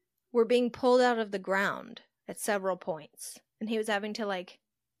 were being pulled out of the ground at several points. And he was having to like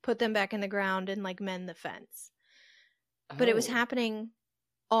put them back in the ground and like mend the fence. But it was happening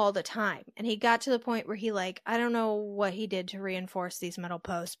all the time. And he got to the point where he like, I don't know what he did to reinforce these metal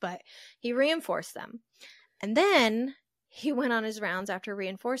posts, but he reinforced them. And then he went on his rounds after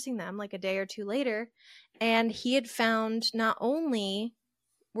reinforcing them like a day or two later, and he had found not only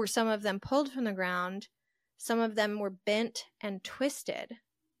were some of them pulled from the ground, some of them were bent and twisted.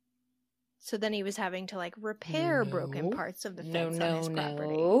 So then he was having to like repair broken parts of the fence on his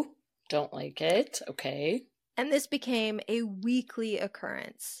property. No, don't like it. Okay. And this became a weekly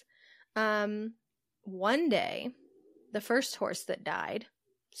occurrence. One day, the first horse that died,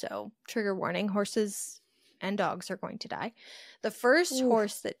 so trigger warning, horses and dogs are going to die. The first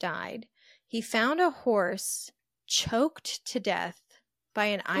horse that died, he found a horse choked to death by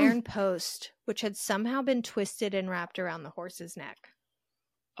an iron post, which had somehow been twisted and wrapped around the horse's neck.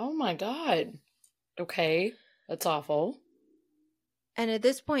 Oh my God. Okay. That's awful. And at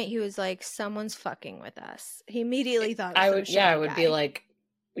this point, he was like, someone's fucking with us. He immediately thought I would be like,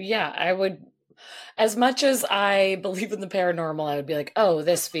 I would, as much as I believe in the paranormal, I would be like, oh,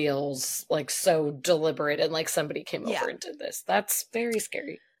 this feels like so deliberate and like somebody came over and did this. That's very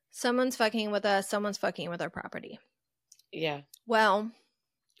scary. Someone's fucking with us. Someone's fucking with our property. Yeah. Well,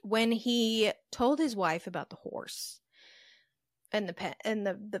 when he told his wife about the horse and the pet and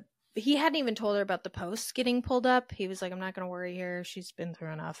the he hadn't even told her about the posts getting pulled up. He was like, I'm not going to worry her. She's been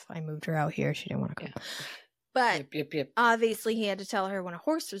through enough. I moved her out here. She didn't want to come. Yeah. But obviously he had to tell her when a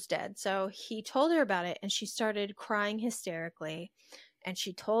horse was dead. So he told her about it, and she started crying hysterically. And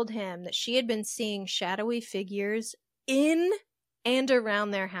she told him that she had been seeing shadowy figures in and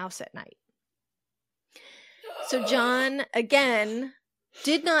around their house at night. So John, again,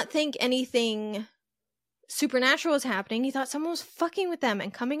 did not think anything supernatural was happening. He thought someone was fucking with them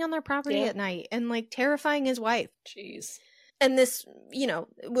and coming on their property at night and like terrifying his wife. Jeez. And this,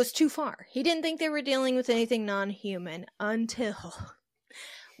 was too far. He didn't think they were dealing with anything non-human until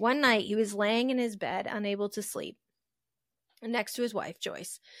one night he was laying in his bed, unable to sleep, next to his wife,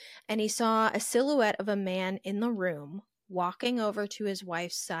 Joyce, and he saw a silhouette of a man in the room walking over to his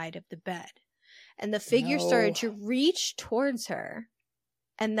wife's side of the bed. And the figure started to reach towards her.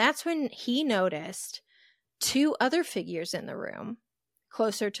 And that's when he noticed two other figures in the room,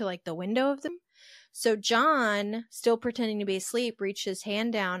 closer to like the window of them. So John, still pretending to be asleep, reached his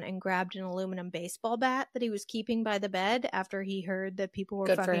hand down and grabbed an aluminum baseball bat that he was keeping by the bed after he heard that people were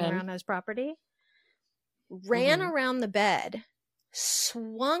fucking around his property. Ran around the bed,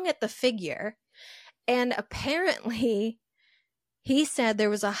 swung at the figure, and apparently he said there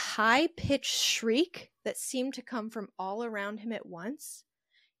was a high-pitched shriek that seemed to come from all around him at once.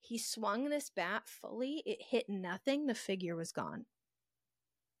 He swung this bat fully. It hit nothing. The figure was gone.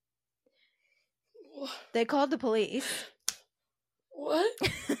 They called the police. What?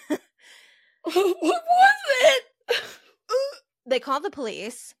 What was it? They called the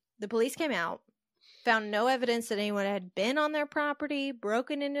police. The police came out, found no evidence that anyone had been on their property,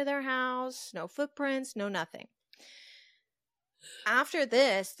 broken into their house, no footprints, no nothing. After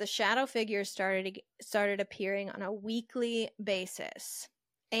this, the shadow figures started appearing on a weekly basis.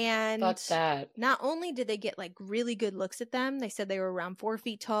 And fuck that. Not only did they get like really good looks at them, they said they were around 4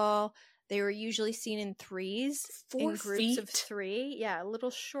 feet tall. They were usually seen in threes, in groups of 3. Yeah, little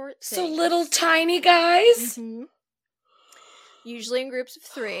short things. So little tiny guys? Mm-hmm. Usually in groups of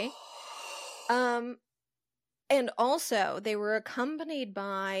 3. And also, they were accompanied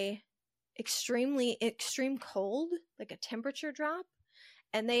by extreme cold, like a temperature drop.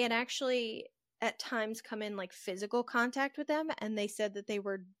 And they had actually at times come in like physical contact with them, and they said that they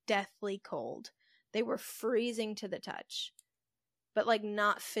were deathly cold. They were freezing to the touch, but like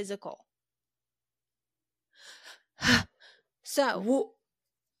not physical. So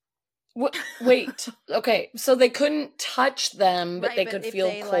wait, okay, so they couldn't touch them, but they could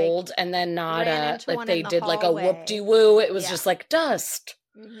feel cold, like, and then not like they did like a whoop-de-woo. It was just like dust,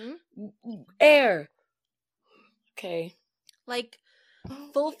 air. Okay, like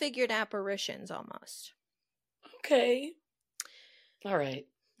full figured apparitions almost. Okay, all right.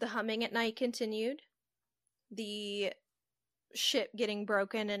 The humming at night continued. The shit getting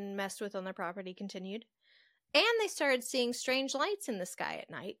broken and messed with on their property continued. And they started seeing strange lights in the sky at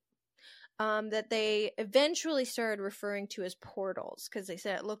night. that they eventually started referring to as portals because they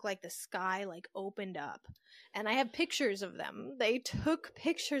said it looked like the sky like opened up. And I have pictures of them. They took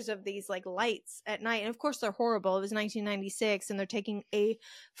pictures of these like lights at night, and of course they're horrible. It was 1996 and they're taking a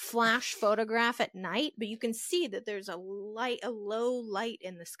flash photograph at night, but you can see that there's a low light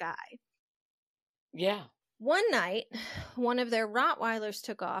in the sky. Yeah. One night, one of their Rottweilers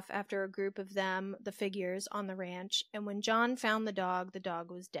took off after a group of them, the figures, on the ranch, and when John found the dog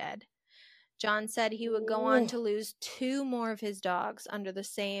was dead. John said he would go on to lose 2 more of his dogs under the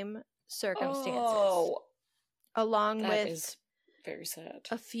same circumstances, along that with is very sad.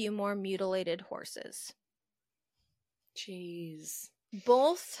 a few more mutilated horses. Jeez.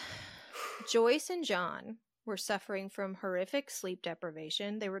 Both Joyce and John were suffering from horrific sleep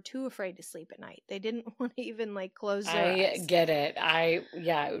deprivation. They were too afraid to sleep at night. They didn't want to even like close their eyes. I get it.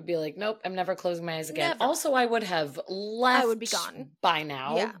 It would be like, nope, I'm never closing my eyes again. Never. Also, I would have left. I would be gone by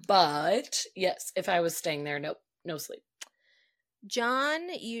now. Yeah. But yes, if I was staying there, nope, no sleep. John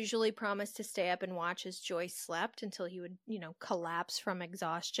usually promised to stay up and watch as Joyce slept until he would, collapse from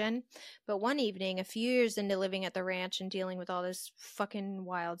exhaustion. But one evening, a few years into living at the ranch and dealing with all this fucking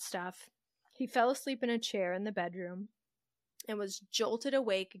wild stuff, he fell asleep in a chair in the bedroom and was jolted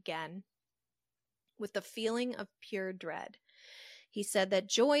awake again with the feeling of pure dread. He said that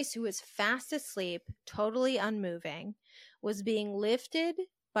Joyce, who was fast asleep, totally unmoving, was being lifted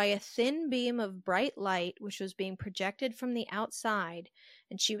by a thin beam of bright light which was being projected from the outside,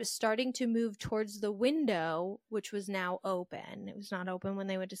 and she was starting to move towards the window, which was now open. It was not open when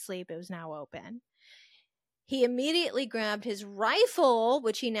they went to sleep. It was now open. He immediately grabbed his rifle,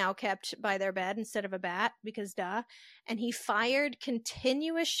 which he now kept by their bed instead of a bat, because duh, and he fired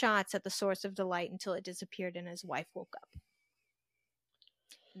continuous shots at the source of the light until it disappeared and his wife woke up.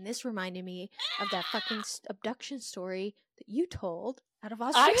 And this reminded me of that fucking abduction story that you told out of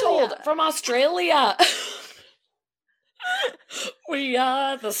Australia. I told from Australia. We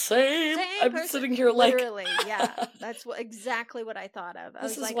are the same. I'm person. sitting here like... Literally, yeah. That's exactly what I thought of.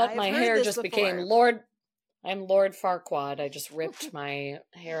 This is what my hair just became. I'm Lord Farquaad. I just ripped my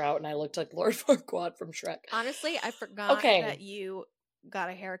hair out and I looked like Lord Farquaad from Shrek. Honestly, I forgot that you got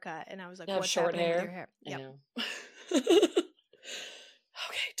a haircut, and I was like, you have what's short happening hair? with your hair? I Yep. know.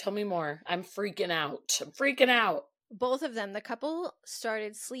 Okay, tell me more. I'm freaking out. Both of them, the couple,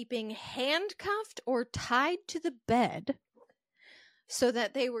 started sleeping handcuffed or tied to the bed so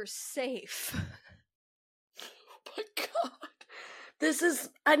that they were safe. Oh my God. This is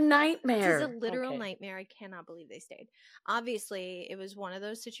a nightmare. This is a literal nightmare. I cannot believe they stayed. Obviously, it was one of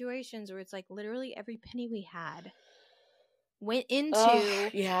those situations where it's like literally every penny we had went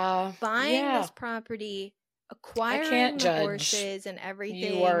into buying this property, acquiring the horses and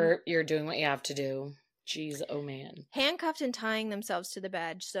everything. You're doing what you have to do. Jeez, oh man. Handcuffed and tying themselves to the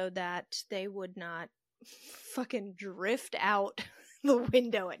bed so that they would not fucking drift out the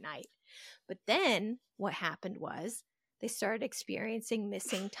window at night. But then what happened was they started experiencing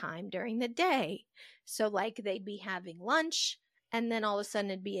missing time during the day. So like they'd be having lunch and then all of a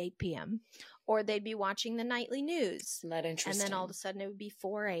sudden it'd be 8 p.m. Or they'd be watching the nightly news. Isn't that interesting? And then all of a sudden it would be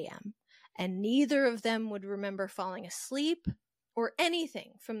 4 a.m. And neither of them would remember falling asleep or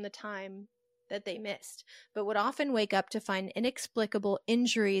anything from the time that they missed, but would often wake up to find inexplicable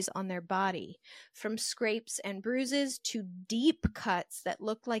injuries on their body, from scrapes and bruises to deep cuts that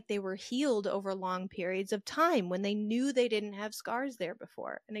looked like they were healed over long periods of time when they knew they didn't have scars there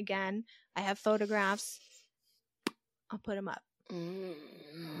before. And again, I have photographs. I'll put them up.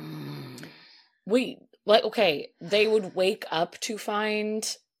 Wait, what? Okay, they would wake up to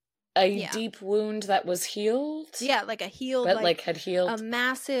find a deep wound that was healed? Yeah, like a healed, that like had healed. A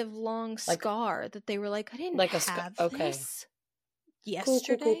massive long scar that they were like, I didn't like have this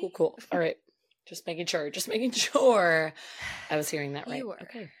yesterday. Cool. All right. Just making sure. I was hearing that right. You were.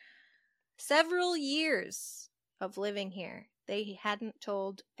 Okay. Several years of living here, they hadn't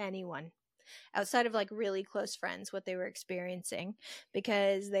told anyone outside of like really close friends what they were experiencing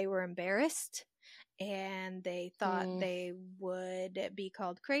because they were embarrassed. And they thought they would be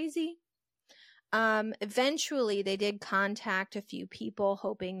called crazy. Eventually, they did contact a few people,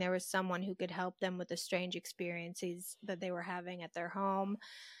 hoping there was someone who could help them with the strange experiences that they were having at their home.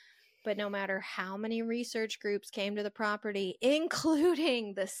 But no matter how many research groups came to the property,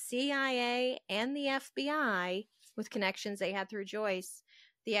 including the CIA and the FBI, with connections they had through Joyce,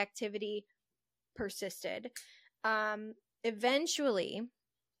 the activity persisted. Eventually...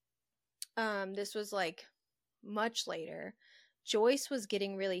 this was like much later. Joyce was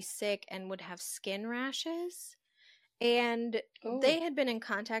getting really sick and would have skin rashes. And they had been in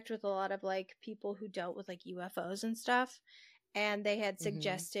contact with a lot of like people who dealt with like UFOs and stuff. and they had Mhm.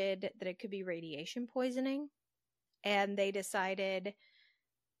 suggested that it could be radiation poisoning. And they decided,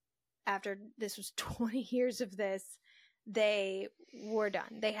 after this was 20 years of this, they were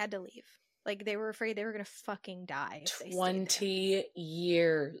done. They had to leave. Like, they were afraid they were going to fucking die if they stayed there. 20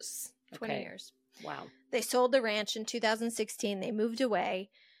 years. 20 Okay. years. Wow. They sold the ranch in 2016. They moved away.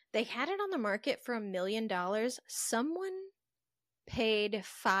 They had it on the market for $1 million. Someone paid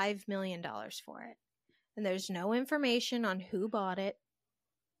 $5 million for it. And there's no information on who bought it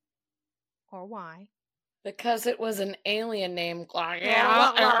or why. Because it was an alien name.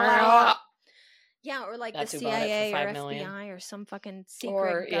 Yeah, or like That's the who bought it for CIA or $5 million. FBI or some fucking secret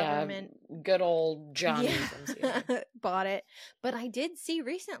Or, government good old Johnny from CIA. bought it. But I did see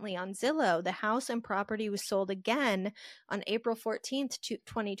recently on Zillow, the house and property was sold again on April 14th,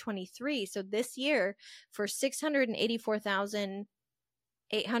 2023. So this year for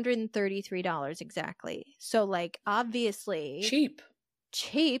 $684,833 exactly. So, like, obviously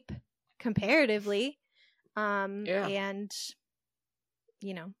cheap comparatively. And,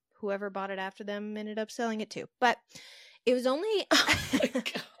 you know, whoever bought it after them ended up selling it too. But it was only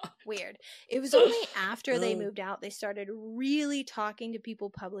weird. It was only after they moved out they started really talking to people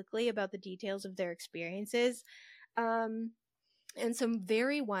publicly about the details of their experiences. And some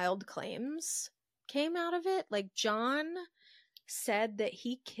very wild claims came out of it. Like, John said that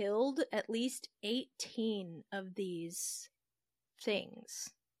he killed at least 18 of these things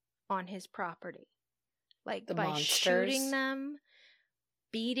on his property. Like, by monsters? shooting them,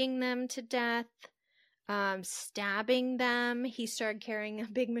 beating them to death, stabbing them. He started carrying a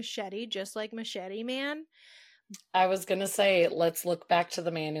big machete, just like Machete Man. I was going to say, let's look back to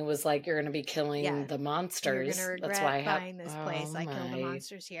the man who was like, you're going to be killing the You're monsters. going to regret That's why I buying this place. I killed the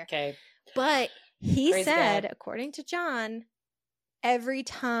monsters here. Okay. But he Praise said, God. according to John, every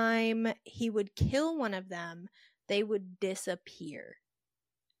time he would kill one of them, they would disappear.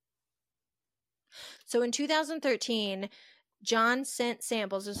 So in 2013, John sent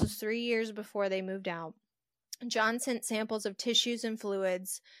samples. This was 3 years before they moved out. John sent samples of tissues and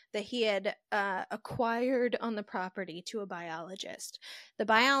fluids that he had acquired on the property to a biologist. The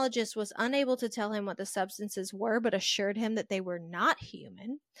biologist was unable to tell him what the substances were, but assured him that they were not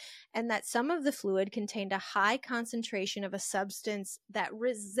human, and that some of the fluid contained a high concentration of a substance that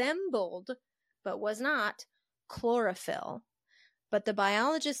resembled, but was not, chlorophyll. But the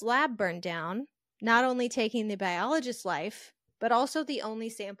biologist's lab burned down, not only taking the biologist's life, but also the only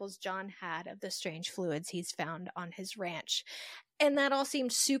samples John had of the strange fluids he's found on his ranch. And that all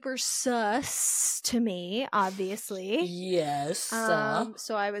seemed super sus to me, obviously. Yes.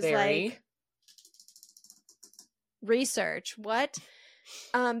 So I was like, research, what?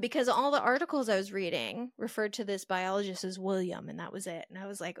 Because all the articles I was reading referred to this biologist as William, and that was it. And I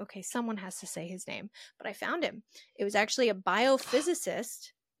was like, okay, someone has to say his name. But I found him. It was actually a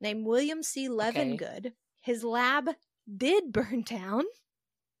biophysicist named William C. Levengood. Okay. His lab did burn down.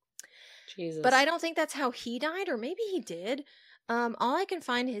 Jesus. But I don't think that's how he died, or maybe he did. All I can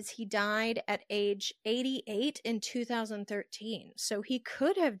find is he died at age 88 in 2013. So he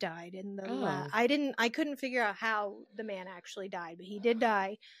could have died in the lab. I couldn't figure out how the man actually died, but he did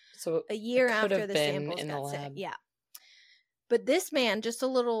die a year after the samples got sent. Yeah. But this man, just a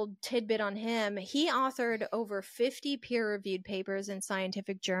little tidbit on him, he authored over 50 peer-reviewed papers in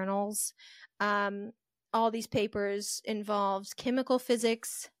scientific journals. All these papers involved chemical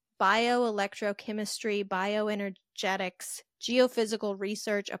physics, bioelectrochemistry, bioenergetics, geophysical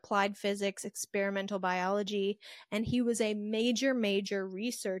research, applied physics, experimental biology, and he was a major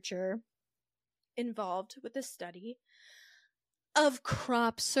researcher involved with the study of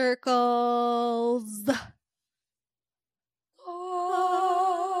crop circles. Oh,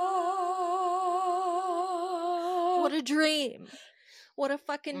 what a dream. What a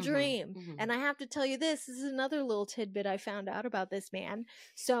fucking dream. Mm-hmm. And I have to tell you this is another little tidbit I found out about this man.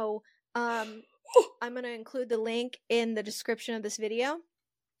 So I'm going to include the link in the description of this video.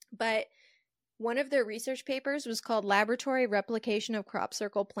 But one of their research papers was called Laboratory Replication of Crop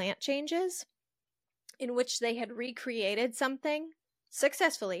Circle Plant Changes, in which they had recreated something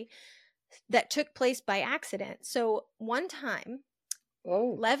successfully that took place by accident. So one time,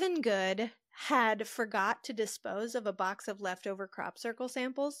 Levengood had forgot to dispose of a box of leftover crop circle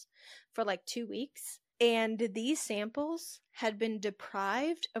samples for like 2 weeks. And these samples had been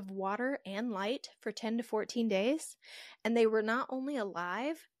deprived of water and light for 10 to 14 days. And they were not only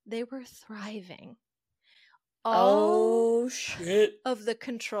alive, they were thriving. All of the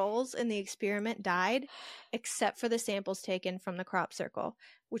controls in the experiment died, except for the samples taken from the crop circle,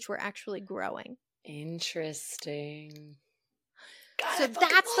 which were actually growing. Interesting. God, So I fucking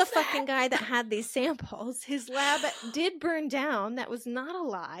that's the love that. fucking guy that had these samples. His lab did burn down. That was not a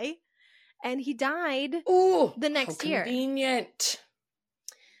lie. And he died Ooh, the next how year. convenient.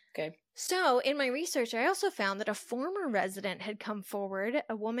 Okay. So, in my research, I also found that a former resident had come forward,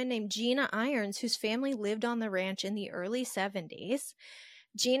 a woman named Gina Irons, whose family lived on the ranch in the early 70s.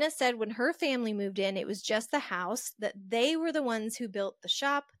 Gina said when her family moved in, it was just the house, that they were the ones who built the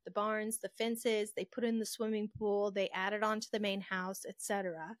shop, the barns, the fences, they put in the swimming pool, they added on to the main house,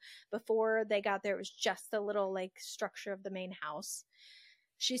 etc. Before they got there, it was just the little like structure of the main house.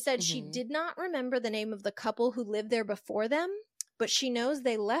 She said she did not remember the name of the couple who lived there before them, but she knows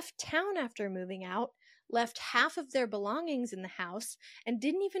they left town after moving out, left half of their belongings in the house, and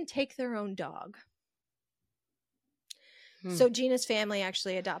didn't even take their own dog. So Gina's family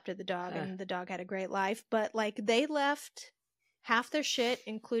actually adopted the dog, and the dog had a great life. But like they left half their shit,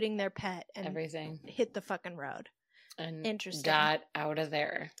 including their pet, and everything, hit the fucking road. and Interesting. got out of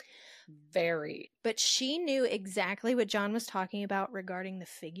there. Very. But she knew exactly what John was talking about regarding the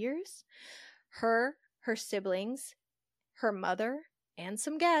figures. Her siblings, her mother, and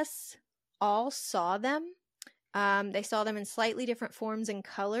some guests all saw them. They saw them in slightly different forms and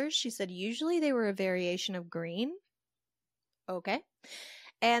colors. She said usually they were a variation of green. Okay.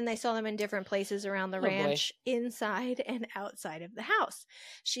 And they saw them in different places around the ranch, inside and outside of the house.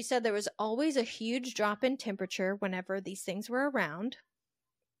 She said there was always a huge drop in temperature whenever these things were around.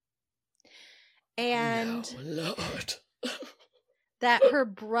 And no, Lord. that her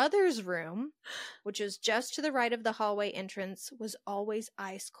brother's room, which was just to the right of the hallway entrance, was always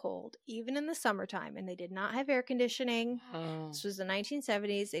ice cold, even in the summertime. And they did not have air conditioning. This was the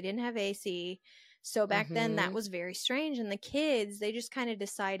 1970s. They didn't have AC. So back then, that was very strange. And the kids, they just kind of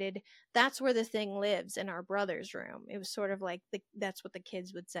decided that's where the thing lives, in our brother's room. It was sort of like that's what the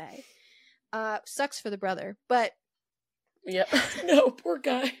kids would say. Sucks for the brother, but yeah, no, poor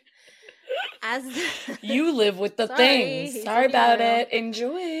guy. As you live with the things. Sorry about it.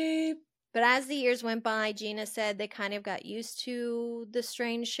 Enjoy. But as the years went by, Gina said they kind of got used to the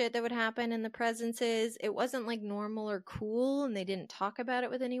strange shit that would happen in the presences. It wasn't like normal or cool, and they didn't talk about it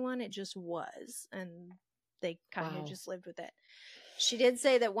with anyone. It just was, and they kind of just lived with it. She did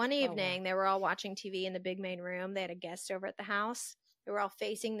say that one evening they were all watching TV in the big main room. They had a guest over at the house. They were all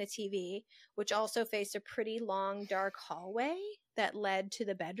facing the TV, which also faced a pretty long, dark hallway that led to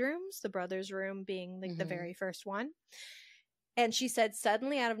the bedrooms, the brother's room being like the very first one. And she said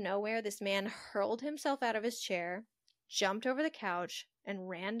suddenly out of nowhere, this man hurled himself out of his chair, jumped over the couch, and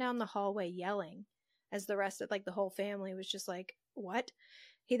ran down the hallway yelling, as the rest of the whole family was just like, what?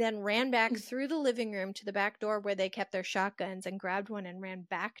 He then ran back through the living room to the back door where they kept their shotguns and grabbed one and ran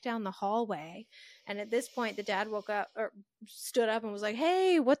back down the hallway. And at this point, the dad woke up or stood up and was like,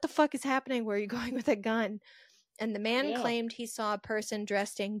 hey, what the fuck is happening? Where are you going with a gun? And the man claimed he saw a person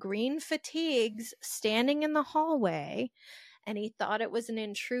dressed in green fatigues standing in the hallway, and he thought it was an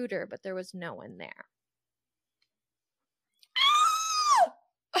intruder, but there was no one there.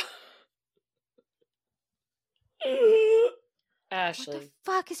 Ashley. What the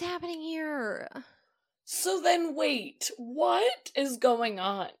fuck is happening here? So then wait, what is going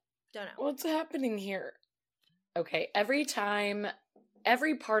on? Don't know. What's happening here? Okay, every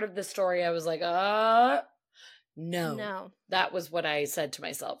part of the story I was like, no. That was what I said to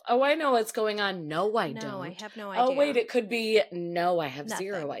myself. Oh, I know what's going on. No, I don't. No, I have no idea. Oh, wait, it could be. No, I have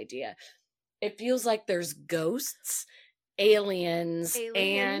zero idea. It feels like there's ghosts, aliens,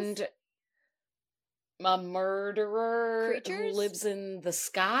 and a murderer who lives in the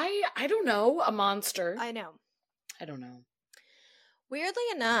sky. I don't know. A monster. I know. I don't know. Weirdly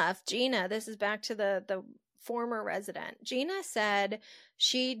enough, Gina, this is back to the former resident. Gina said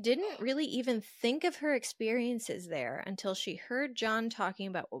she didn't really even think of her experiences there until she heard John talking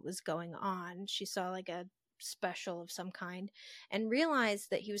about what was going on. She saw like a special of some kind and realized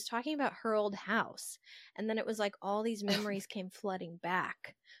that he was talking about her old house. And then it was like all these memories came flooding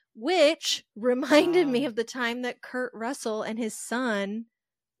back, which reminded me of the time that Kurt Russell and his son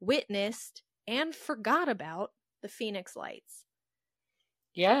witnessed and forgot about the Phoenix Lights.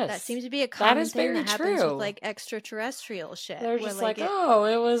 Yes. That seems to be a common thing that happens with like extraterrestrial shit. They're just like, oh,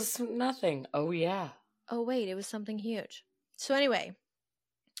 it was nothing. Oh, yeah. Oh, wait, it was something huge. So anyway,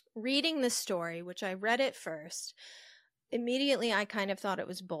 reading this story, which I read it first, immediately I kind of thought it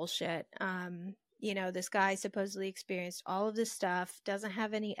was bullshit. You know, this guy supposedly experienced all of this stuff, doesn't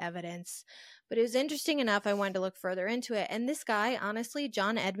have any evidence, but it was interesting enough. I wanted to look further into it. And this guy, honestly,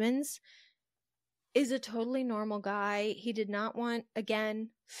 John Edmonds, is a totally normal guy. He did not want, again,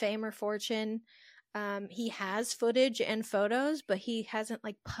 fame or fortune. He has footage and photos, but he hasn't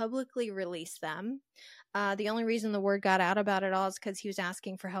like publicly released them. The only reason the word got out about it all is because he was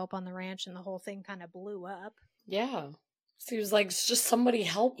asking for help on the ranch, and the whole thing kind of blew up. Yeah. So he was like, just somebody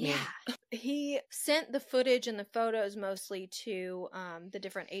help me. Yeah. He sent the footage and the photos mostly to the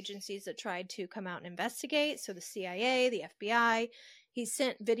different agencies that tried to come out and investigate. So the CIA, the FBI. He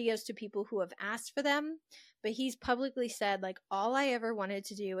sent videos to people who have asked for them. But he's publicly said, like, all I ever wanted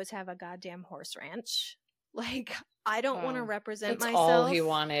to do was have a goddamn horse ranch. Like, I don't want to represent That's myself. all he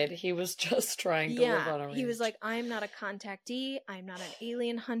wanted. He was just trying to live on a ranch. He was like, I'm not a contactee. I'm not an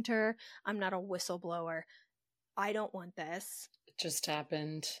alien hunter. I'm not a whistleblower. I don't want this. It just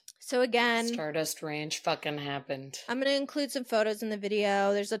happened. So again, Stardust Ranch fucking happened. I'm going to include some photos in the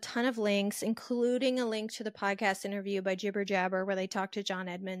video. There's a ton of links, including a link to the podcast interview by Jibber Jabber where they talked to John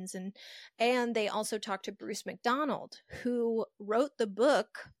Edmonds, and they also talked to Bruce McDonald, who wrote the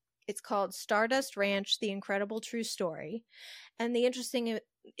book. It's called Stardust Ranch: The Incredible True Story. And the interesting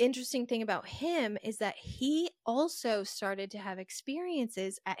thing about him is that he also started to have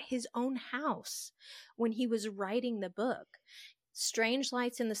experiences at his own house when he was writing the book. Strange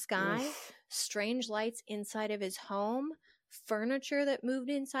lights in the sky, strange lights inside of his home, furniture that moved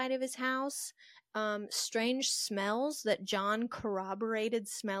inside of his house, strange smells that John corroborated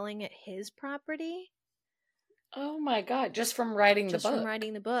smelling at his property. Oh my God, just from writing the book. Just from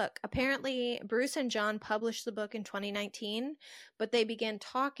writing the book. Apparently, Bruce and John published the book in 2019, but they began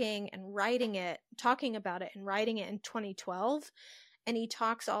talking about it and writing it in 2012. And he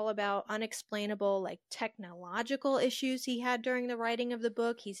talks all about unexplainable, like, technological issues he had during the writing of the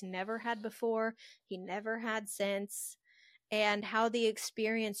book. He's never had before. He never had since. And how the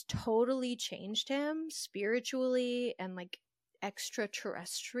experience totally changed him spiritually and, like,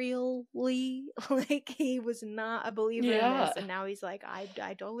 extraterrestrially. Like, he was not a believer in this. And now he's like, I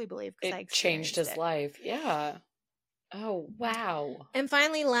totally believe because I changed his life. Yeah. Oh, wow. And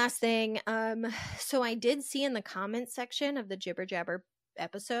finally, last thing, so I did see in the comments section of the Jibber Jabber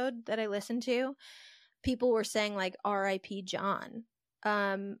episode that I listened to, people were saying, like, R.I.P. John,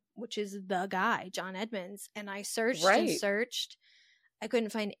 which is the guy, John Edmonds. And I searched and searched. I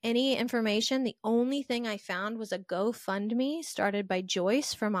couldn't find any information. The only thing I found was a GoFundMe started by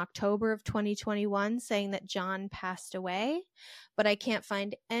Joyce from October of 2021 saying that John passed away. But I can't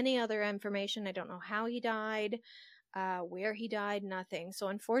find any other information. I don't know how he died. Where he died, nothing. So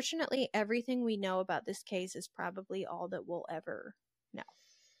unfortunately, everything we know about this case is probably all that we'll ever know.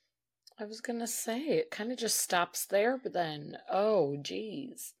 I was gonna say, it kind of just stops there, but then, oh,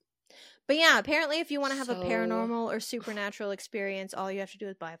 geez. But yeah, apparently if you want to have a paranormal or supernatural experience, all you have to do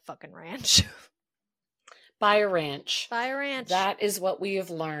is buy a fucking ranch. Buy a ranch. Buy a ranch. That is what we have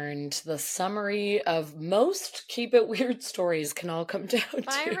learned. The summary of most Keep It Weird stories can all come down to.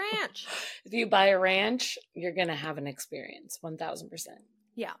 Buy a ranch. If you buy a ranch, you're going to have an experience. 1,000%.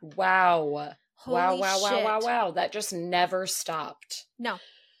 Yeah. Wow. Holy shit. Wow. That just never stopped. No.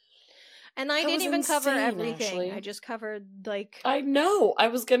 And I didn't even cover everything. Ashley. I just covered, like... I know. I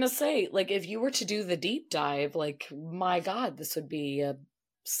was going to say, like, if you were to do the deep dive, like, my God, this would be a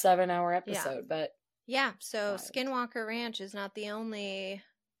 7-hour episode. But... yeah, so Skinwalker Ranch is not the only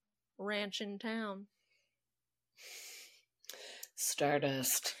ranch in town.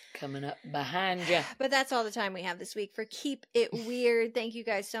 Stardust coming up behind you. But that's all the time we have this week for Keep It Weird. Thank you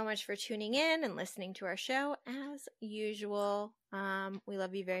guys so much for tuning in and listening to our show as usual. We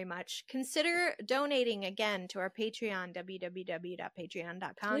love you very much. Consider donating again to our Patreon,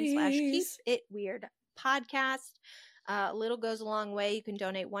 www.patreon.com/keepitweirdpodcast. A little goes a long way. You can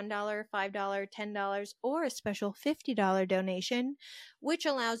donate $1, $5, $10, or a special $50 donation, which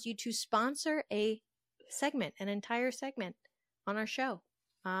allows you to sponsor an entire segment on our show.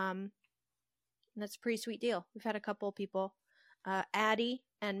 That's a pretty sweet deal. We've had a couple of people, Addie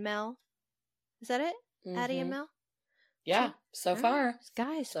and Mel. Is that it? Mm-hmm. Addie and Mel? Yeah, so far.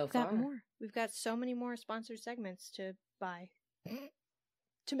 Guys, we've got more. We've got so many more sponsored segments to buy.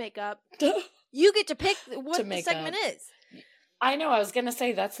 To make up. You get to pick what the segment is. I know. I was going to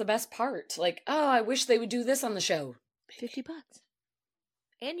say that's the best part. Like, oh, I wish they would do this on the show. $50.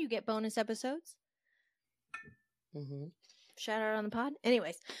 And you get bonus episodes. Mm-hmm. Shout out on the pod.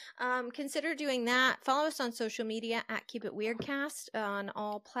 Anyways, consider doing that. Follow us on social media at Keep It Weirdcast on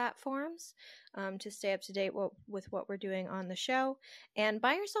all platforms to stay up to date with what we're doing on the show. And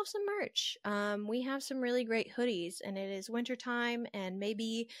buy yourself some merch. We have some really great hoodies, and it is wintertime, and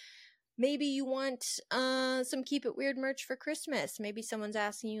maybe you want some Keep It Weird merch for Christmas. Maybe someone's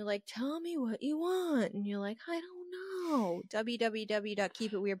asking you, like, tell me what you want. And you're like, I don't know.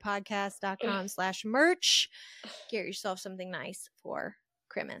 www.keepitweirdpodcast.com/merch. Get yourself something nice for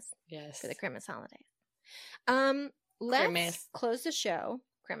Christmas. Yes. For the Christmas holidays. Let's Christmas. close the show.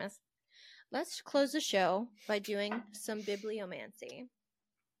 Christmas. Let's close the show by doing some bibliomancy.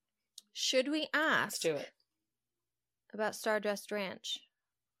 Should we Let's ask do it. about Stardust Ranch?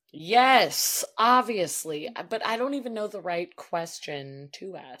 Yes, obviously. But I don't even know the right question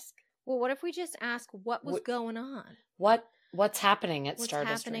to ask. Well, what if we just ask what was going on? What's happening at What's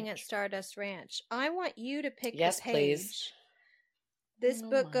Stardust happening Ranch? at Stardust Ranch? I want you to pick Yes, the page. please. This Oh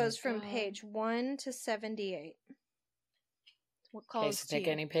book my goes from God. page 1 to 78. What calls Okay, so to pick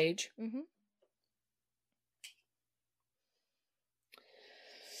you? any page. Mm-hmm.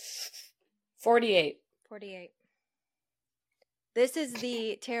 48. 48. This is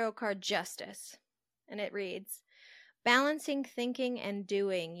the tarot card Justice, and it reads, balancing thinking and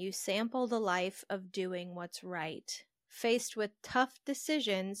doing, you sample the life of doing what's right. Faced with tough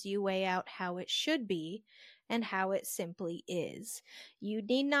decisions, you weigh out how it should be and how it simply is. You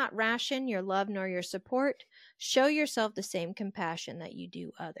need not ration your love nor your support. Show yourself the same compassion that you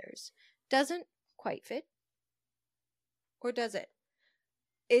do others. Doesn't quite fit. Or does it?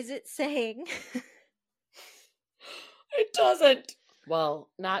 Is it saying... It doesn't. Well,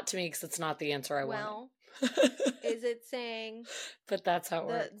 not to me because it's not the answer I well, wanted. is it saying... But that's how it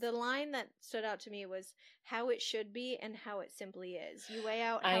works. The line that stood out to me was how it should be and how it simply is. You weigh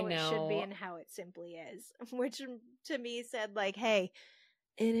out I how it should be know. and how it simply is. Which to me said like, hey,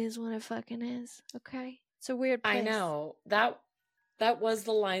 it is what it fucking is. Okay? It's a weird place. I know. That was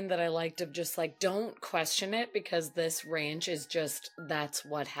the line that I liked of just like, don't question it because this ranch is just, that's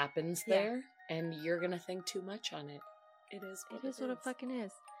what happens Yeah. there. And you're going to think too much on it. It is what It is what it fucking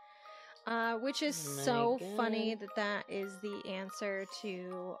is. Which is Oh my so God. funny that is the answer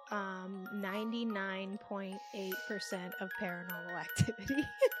to 99.8% of paranormal activity.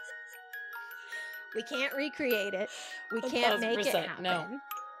 We can't recreate it. We can't make it 1,000%. happen.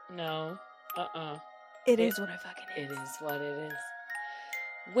 No. It is what it fucking It is. is what it is.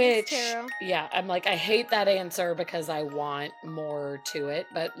 Which, tarot. yeah, I'm like, I hate that answer because I want more to it.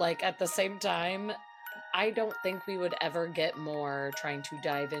 But like at the same time, I don't think we would ever get more trying to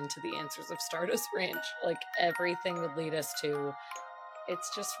dive into the answers of Stardust Ranch. Like everything would lead us to,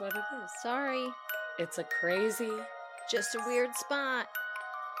 it's just what it is. Sorry. It's a crazy. Just a weird spot.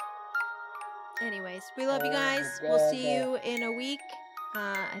 Anyways, we love you Oh, guys. my We'll God. see you in a week.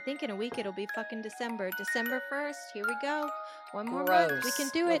 I think in a week it'll be fucking December. December 1st. Here we go. One more month. We Gross. can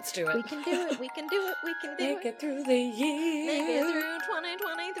do it. Let's do it. We can do it. We can do it. We can do Make it. it through the year. Make it through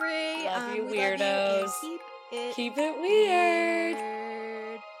 2023. Love you, we love you, and weirdos. keep it Keep it weird.